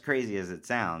scenario, as crazy as it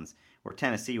sounds, where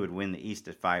Tennessee would win the East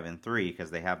at 5-3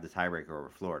 because they have the tiebreaker over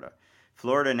Florida.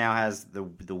 Florida now has the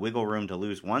wiggle room to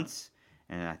lose once,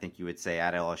 and I think you would say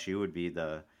at LSU would be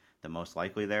the most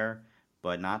likely there,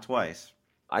 but not twice.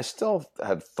 I still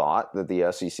have thought that the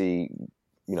SEC,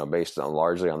 based on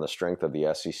largely on the strength of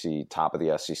the SEC, top of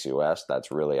the SEC West,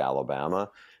 that's really Alabama,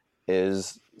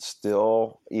 is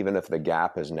still, even if the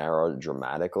gap has narrowed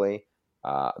dramatically,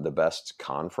 the best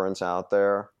conference out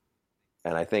there.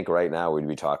 And I think right now we'd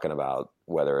be talking about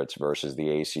whether it's versus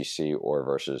the ACC or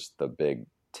versus the Big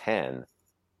Ten.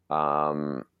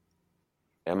 Am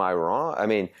I wrong? I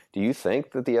mean, do you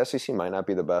think that the SEC might not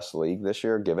be the best league this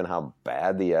year, given how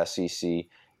bad the SEC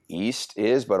East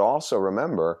is? But also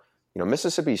remember,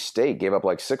 Mississippi State gave up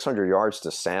like 600 yards to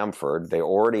Samford. They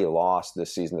already lost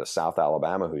this season to South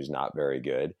Alabama, who's not very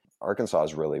good. Arkansas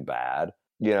is really bad.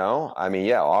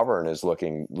 Auburn is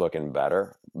looking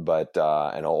better, but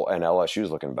and LSU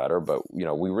is looking better. But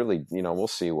we really, we'll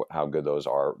see how good those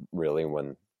are really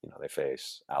when they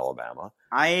face Alabama.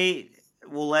 I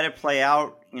will let it play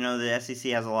out. The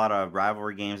SEC has a lot of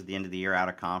rivalry games at the end of the year out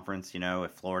of conference.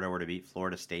 If Florida were to beat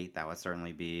Florida State, that would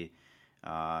certainly be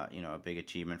a big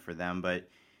achievement for them. But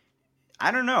I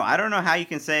don't know. I don't know how you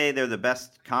can say they're the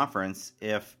best conference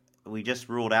if we just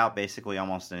ruled out basically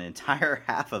almost an entire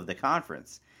half of the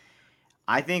conference.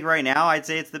 I think right now I'd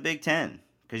say it's the Big Ten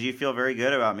because you feel very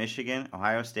good about Michigan,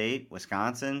 Ohio State,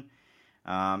 Wisconsin.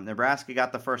 Nebraska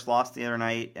got the first loss the other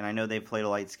night, and I know they've played a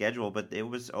light schedule, but it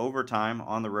was overtime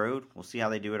on the road. We'll see how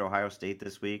they do at Ohio State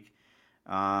this week.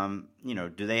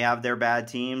 Do they have their bad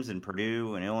teams in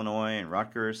Purdue and Illinois and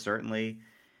Rutgers? Certainly.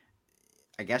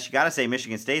 I guess you got to say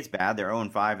Michigan State's bad. They're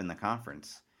 0-5 in the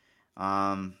conference.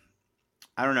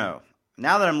 I don't know.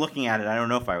 Now that I'm looking at it, I don't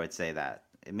know if I would say that.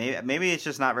 Maybe it's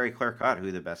just not very clear-cut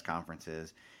who the best conference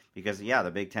is because,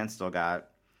 the Big Ten still got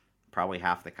probably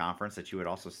half the conference that you would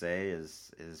also say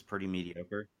is pretty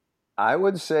mediocre. I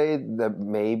would say that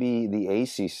maybe the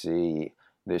ACC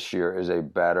this year is a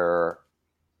better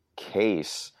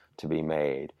case to be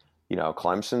made.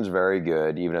 Clemson's very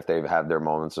good, even if they've had their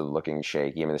moments of looking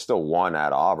shaky. I mean, they still won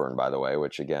at Auburn, by the way,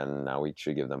 which, again, now we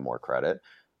should give them more credit.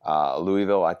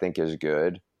 Louisville, I think, is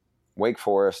good. Wake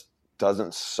Forest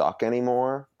doesn't suck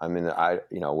anymore. I mean,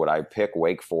 would I pick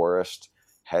Wake Forest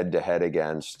head-to-head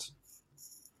against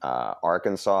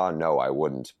Arkansas? No, I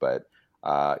wouldn't. But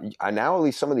I now at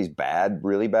least some of these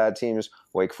really bad teams,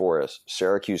 Wake Forest,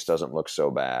 Syracuse doesn't look so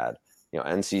bad.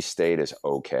 NC State is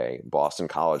okay. Boston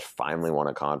College finally won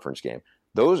a conference game.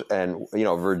 Those and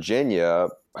Virginia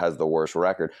has the worst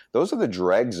record. Those are the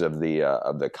dregs of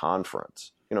the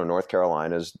conference. North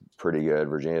Carolina's pretty good.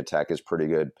 Virginia Tech is pretty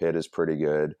good. Pitt is pretty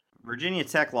good. Virginia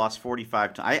Tech lost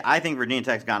 45. I think Virginia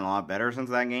Tech's gotten a lot better since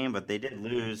that game, but they did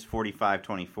lose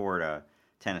 45-24 to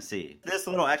Tennessee. This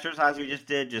little exercise we just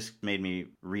did just made me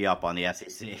re-up on the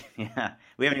SEC. Yeah,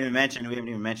 we haven't even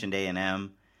mentioned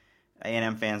A&M.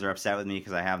 A&M fans are upset with me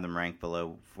because I have them ranked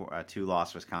below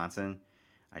 2-loss Wisconsin.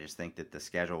 I just think that the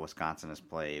schedule Wisconsin has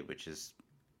played, which is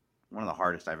one of the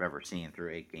hardest I've ever seen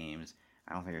through 8 games.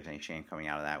 I don't think there's any shame coming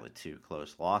out of that with 2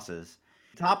 close losses.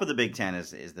 Top of the Big Ten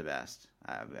is the best.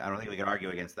 I don't think we can argue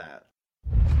against that.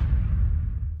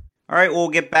 All right, we'll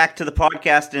get back to the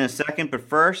podcast in a second, but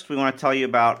first we want to tell you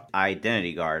about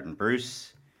Identity Guard. And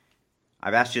Bruce,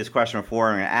 I've asked you this question before,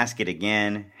 and I'm going to ask it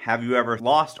again. Have you ever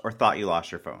lost or thought you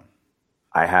lost your phone?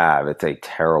 I have. It's a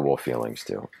terrible feeling,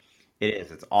 Stu. It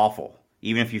is. It's awful.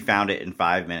 even if you found it in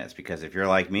 5 minutes, because if you're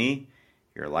like me,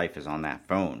 your life is on that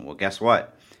phone. Well, guess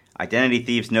what? Identity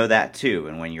thieves know that too,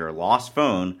 and when your lost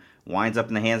phone winds up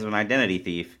in the hands of an identity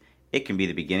thief, it can be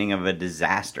the beginning of a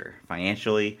disaster,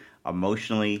 financially,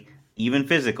 emotionally, even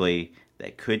physically,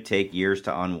 that could take years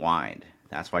to unwind.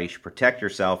 That's why you should protect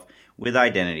yourself with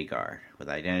Identity Guard. With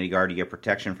Identity Guard, you get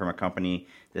protection from a company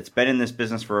that's been in this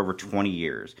business for over 20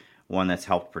 years, one that's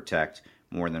helped protect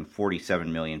more than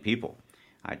 47 million people.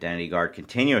 Identity Guard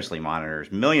continuously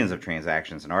monitors millions of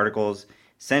transactions and articles,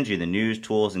 sends you the news,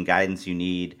 tools, and guidance you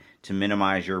need to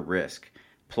minimize your risk.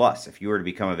 Plus, if you were to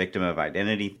become a victim of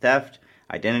identity theft,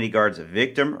 Identity Guard's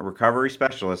victim recovery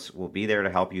specialists will be there to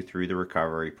help you through the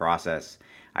recovery process.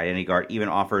 Identity Guard even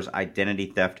offers identity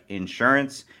theft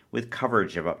insurance with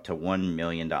coverage of up to $1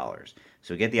 million.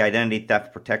 So get the identity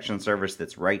theft protection service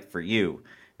that's right for you.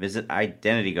 Visit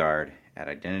Identity Guard at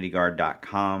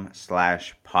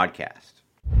identityguard.com/podcast.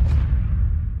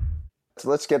 So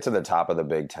let's get to the top of the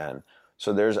Big Ten.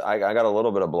 So I got a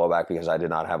little bit of blowback because I did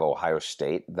not have Ohio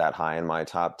State that high in my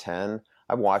top 10.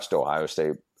 I've watched Ohio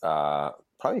State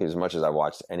probably as much as I've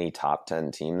watched any top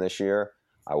 10 team this year.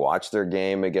 I watched their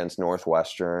game against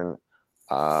Northwestern.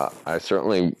 I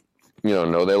certainly,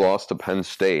 know they lost to Penn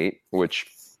State, which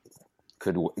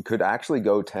could actually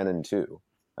go 10-2.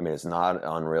 I mean, it's not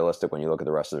unrealistic when you look at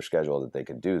the rest of their schedule that they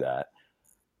could do that.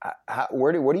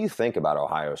 What do you think about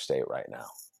Ohio State right now?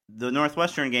 The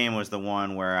Northwestern game was the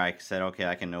one where I said, okay,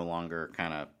 I can no longer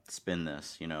kind of spin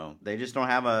this. They just don't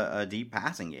have a deep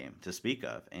passing game to speak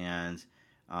of, and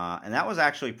that was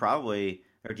actually probably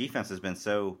their defense has been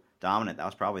so dominant. That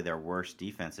was probably their worst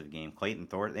defensive game.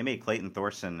 They made Clayton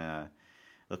Thorson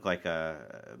look like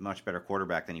a much better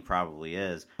quarterback than he probably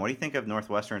is. What do you think of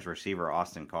Northwestern's receiver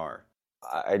Austin Carr?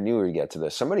 I knew we'd get to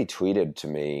this. Somebody tweeted to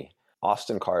me,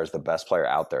 Austin Carr is the best player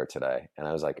out there today, and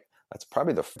I was like, that's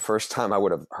probably the first time I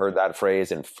would have heard that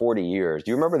phrase in 40 years.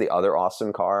 Do you remember the other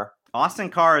Austin Carr? Austin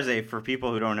Carr is for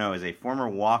people who don't know, is a former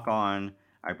walk-on,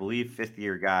 I believe,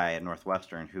 fifth-year guy at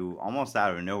Northwestern who almost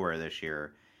out of nowhere this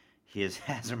year, he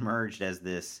has emerged as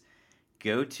this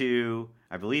go-to.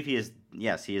 I believe he is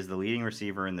the leading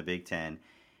receiver in the Big Ten.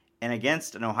 And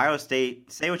against an Ohio State,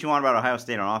 say what you want about Ohio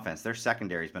State on offense, their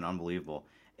secondary has been unbelievable.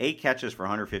 8 catches for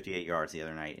 158 yards the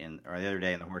other day in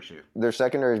the Horseshoe. Their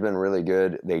secondary has been really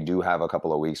good. They do have a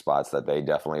couple of weak spots that they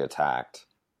definitely attacked.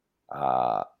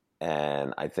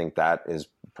 And I think that is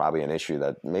probably an issue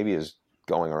that maybe is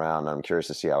going around. I'm curious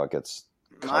to see how it gets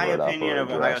covered up. My opinion of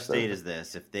Ohio State is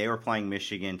this. If they were playing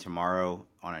Michigan tomorrow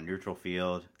on a neutral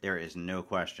field, there is no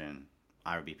question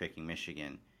I would be picking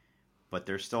Michigan. But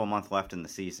there's still a month left in the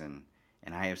season,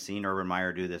 and I have seen Urban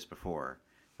Meyer do this before,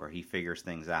 where he figures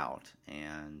things out.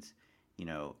 And,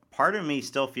 part of me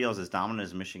still feels, as dominant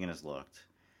as Michigan has looked,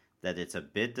 that it's a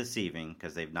bit deceiving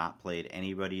because they've not played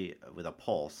anybody with a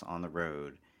pulse on the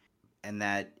road, and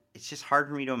that it's just hard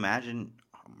for me to imagine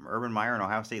Urban Meyer and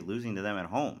Ohio State losing to them at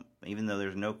home, even though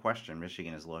there's no question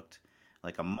Michigan has looked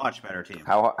like a much better team.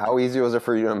 How easy was it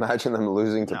for you to imagine them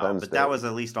losing to Penn State? But that was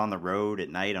at least on the road at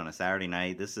night on a Saturday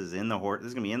night. This is going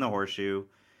to be in the Horseshoe.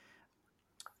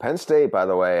 Penn State, by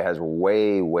the way, has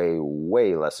way, way,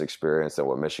 way less experience than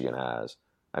what Michigan has.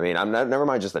 I mean, never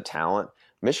mind just the talent.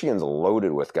 Michigan's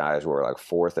loaded with guys who are like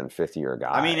 4th and 5th year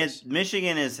guys. I mean,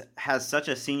 Michigan has such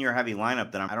a senior heavy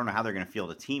lineup that I don't know how they're going to field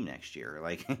a team next year.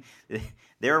 Like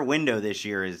their window this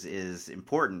year is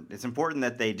important. It's important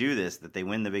that they do this, that they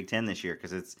win the Big Ten this year,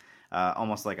 because it's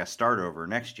almost like a start over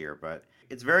next year. But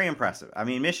it's very impressive. I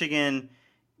mean, Michigan.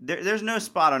 There's no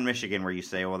spot on Michigan where you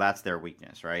say, well, that's their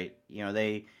weakness, right?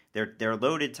 They're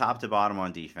loaded top to bottom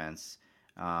on defense.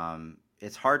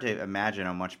 It's hard to imagine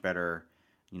a much better,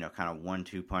 kind of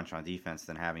 1-2 punch on defense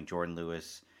than having Jordan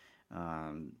Lewis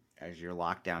as your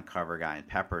lockdown cover guy and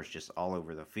Peppers just all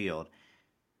over the field.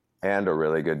 And a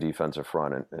really good defensive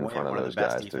front in front of those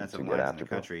guys to get after in the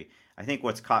country. I think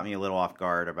what's caught me a little off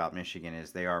guard about Michigan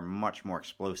is they are much more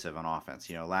explosive on offense.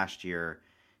 Last year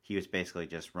he was basically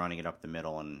just running it up the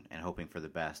middle and hoping for the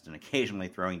best and occasionally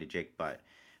throwing to Jake Butt.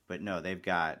 But no, they've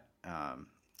got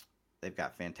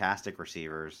fantastic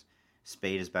receivers.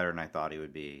 Spade is better than I thought he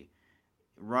would be.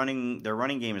 Their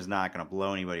running game is not going to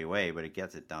blow anybody away, but it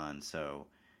gets it done. So,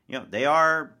 they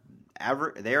are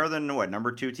the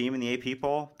number 2 team in the AP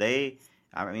poll.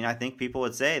 I think people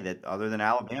would say that other than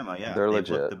Alabama, they're they've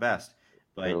legit. looked the best.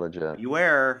 But they're legit.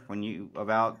 Beware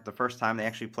about the first time they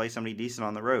actually play somebody decent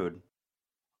on the road.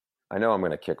 I know I'm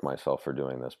going to kick myself for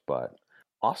doing this, but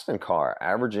Austin Carr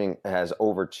has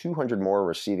over 200 more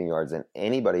receiving yards than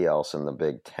anybody else in the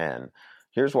Big Ten.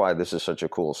 Here's why this is such a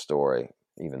cool story,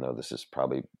 even though this is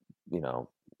probably,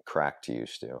 crack to you,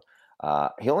 Stu.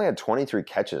 He only had 23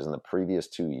 catches in the previous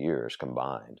 2 years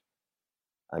combined.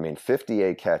 I mean,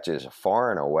 58 catches,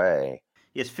 far and away.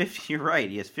 He has 50. You're right.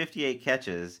 He has 58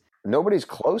 catches. Nobody's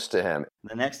close to him.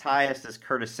 The next highest is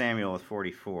Curtis Samuel with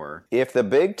 44. If the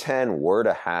Big Ten were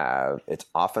to have its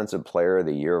Offensive Player of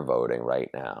the Year voting right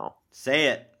now, say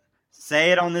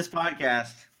it on this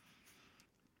podcast.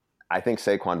 I think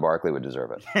Saquon Barkley would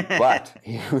deserve it, but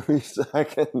he would be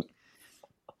second.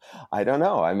 I don't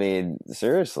know. I mean,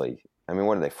 seriously. I mean,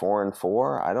 what are they,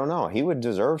 4-4? I don't know. He would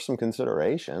deserve some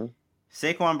consideration.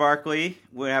 Saquon Barkley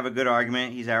would have a good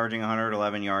argument. He's averaging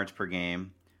 111 yards per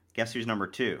game. Guess who's number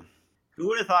 2? Who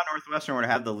would have thought Northwestern would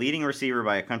have the leading receiver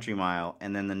by a country mile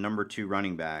and then the number 2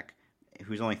 running back,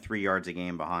 who's only 3 yards a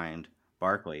game behind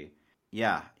Barkley?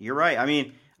 Yeah, you're right. I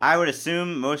mean, I would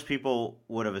assume most people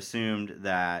would have assumed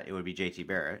that it would be JT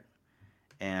Barrett,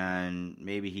 and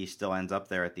maybe he still ends up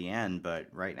there at the end, but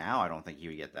right now I don't think he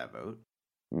would get that vote.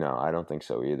 No, I don't think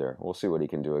so either. We'll see what he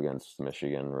can do against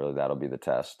Michigan. Really, that'll be the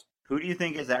test. Who do you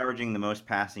think is averaging the most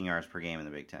passing yards per game in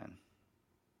the Big Ten?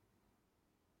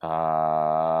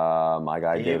 My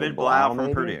guy David Blau from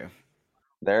maybe? Purdue.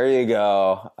 There you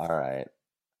go. All right.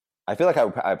 I feel like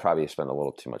I probably spend a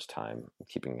little too much time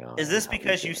keeping on. Is this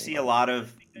because you see a lot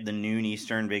of the noon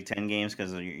Eastern Big Ten games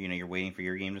because you're waiting for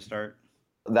your game to start?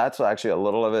 That's actually a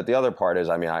little of it. The other part is,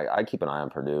 I mean, I keep an eye on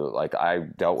Purdue. Like, I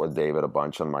dealt with David a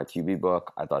bunch on my QB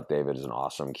book. I thought David is an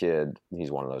awesome kid.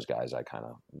 He's one of those guys I kind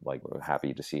of like,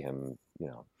 happy to see him,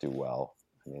 do well.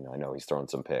 I mean, I know he's thrown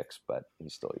some picks, but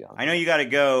he's still young. I know you got to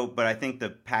go, but I think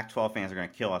the Pac-12 fans are going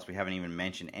to kill us. We haven't even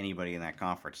mentioned anybody in that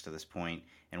conference to this point.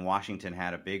 And Washington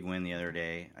had a big win the other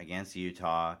day against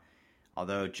Utah.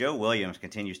 Although Joe Williams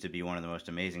continues to be one of the most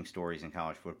amazing stories in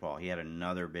college football. He had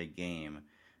another big game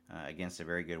against a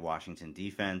very good Washington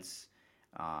defense.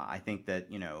 I think that,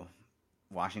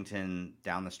 Washington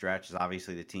down the stretch is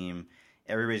obviously the team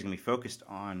everybody's going to be focused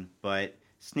on, but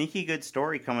sneaky good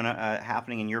story coming up,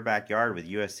 happening in your backyard with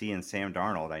USC and Sam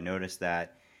Darnold. I noticed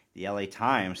that the LA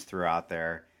Times threw out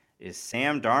there, is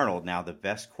Sam Darnold now the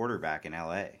best quarterback in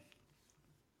LA?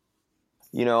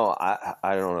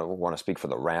 I don't want to speak for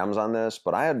the Rams on this,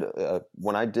 but I had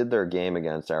when I did their game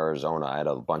against Arizona, I had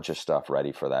a bunch of stuff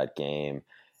ready for that game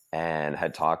and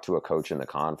had talked to a coach in the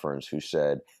conference who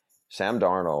said, Sam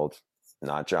Darnold,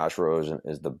 not Josh Rosen,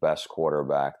 is the best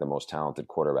quarterback, the most talented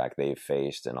quarterback they've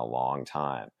faced in a long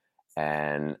time.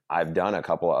 And I've done a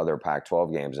couple of other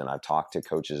Pac-12 games, and I've talked to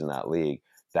coaches in that league.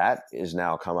 That is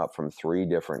now come up from 3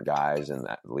 different guys in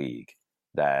that league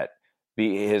that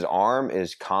his arm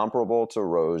is comparable to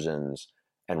Rosen's,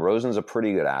 and Rosen's a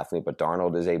pretty good athlete, but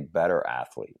Darnold is a better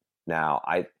athlete. Now,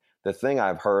 the thing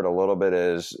I've heard a little bit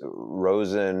is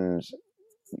Rosen's,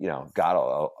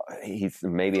 he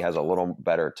maybe has a little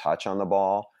better touch on the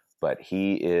ball, but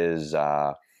he is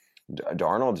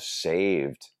Darnold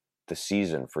saved the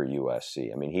season for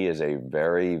USC. I mean, he is a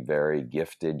very, very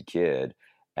gifted kid,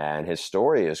 and his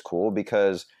story is cool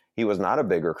because he was not a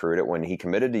big recruit. When he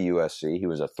committed to USC, he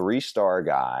was a 3-star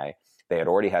guy. They had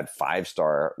already had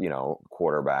 5-star,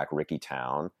 quarterback Ricky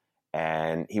Town.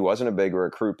 And he wasn't a big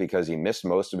recruit because he missed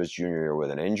most of his junior year with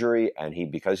an injury. And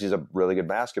because he's a really good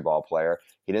basketball player,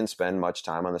 he didn't spend much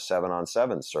time on the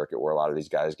 7-on-7 circuit where a lot of these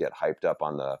guys get hyped up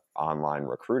on the online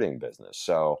recruiting business.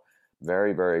 So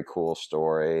very, very cool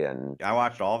story. And I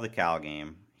watched all of the Cal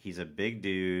game. He's a big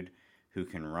dude who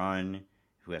can run,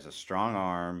 who has a strong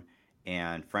arm.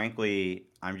 And frankly,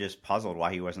 I'm just puzzled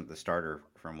why he wasn't the starter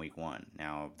from week 1.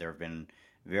 Now, there have been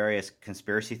various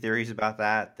conspiracy theories about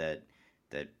that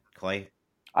Clay...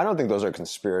 I don't think those are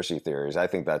conspiracy theories. I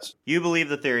think that's... You believe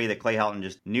the theory that Clay Helton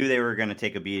just knew they were going to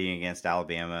take a beating against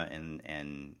Alabama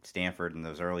and Stanford in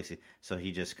those early seasons, so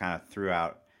he just kind of threw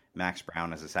out Max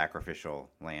Brown as a sacrificial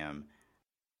lamb.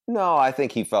 No, I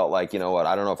think he felt like, I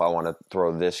don't know if I want to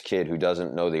throw this kid who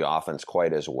doesn't know the offense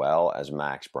quite as well as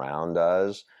Max Brown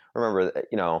does. Remember,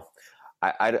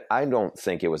 I don't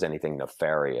think it was anything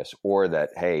nefarious or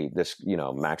that, hey, this,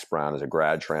 Max Brown is a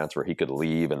grad transfer. He could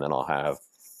leave and then I'll have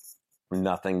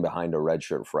nothing behind a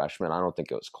redshirt freshman. I don't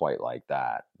think it was quite like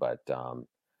that. But all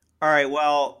right,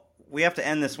 well, we have to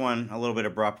end this one a little bit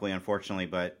abruptly, unfortunately.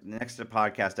 But next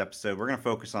podcast episode, we're going to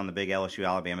focus on the big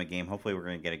LSU-Alabama game. Hopefully, we're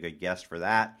going to get a good guest for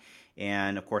that.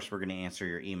 And, of course, we're going to answer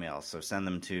your emails. So send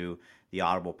them to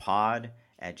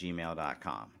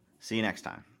theaudiblepod@gmail.com. See you next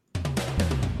time.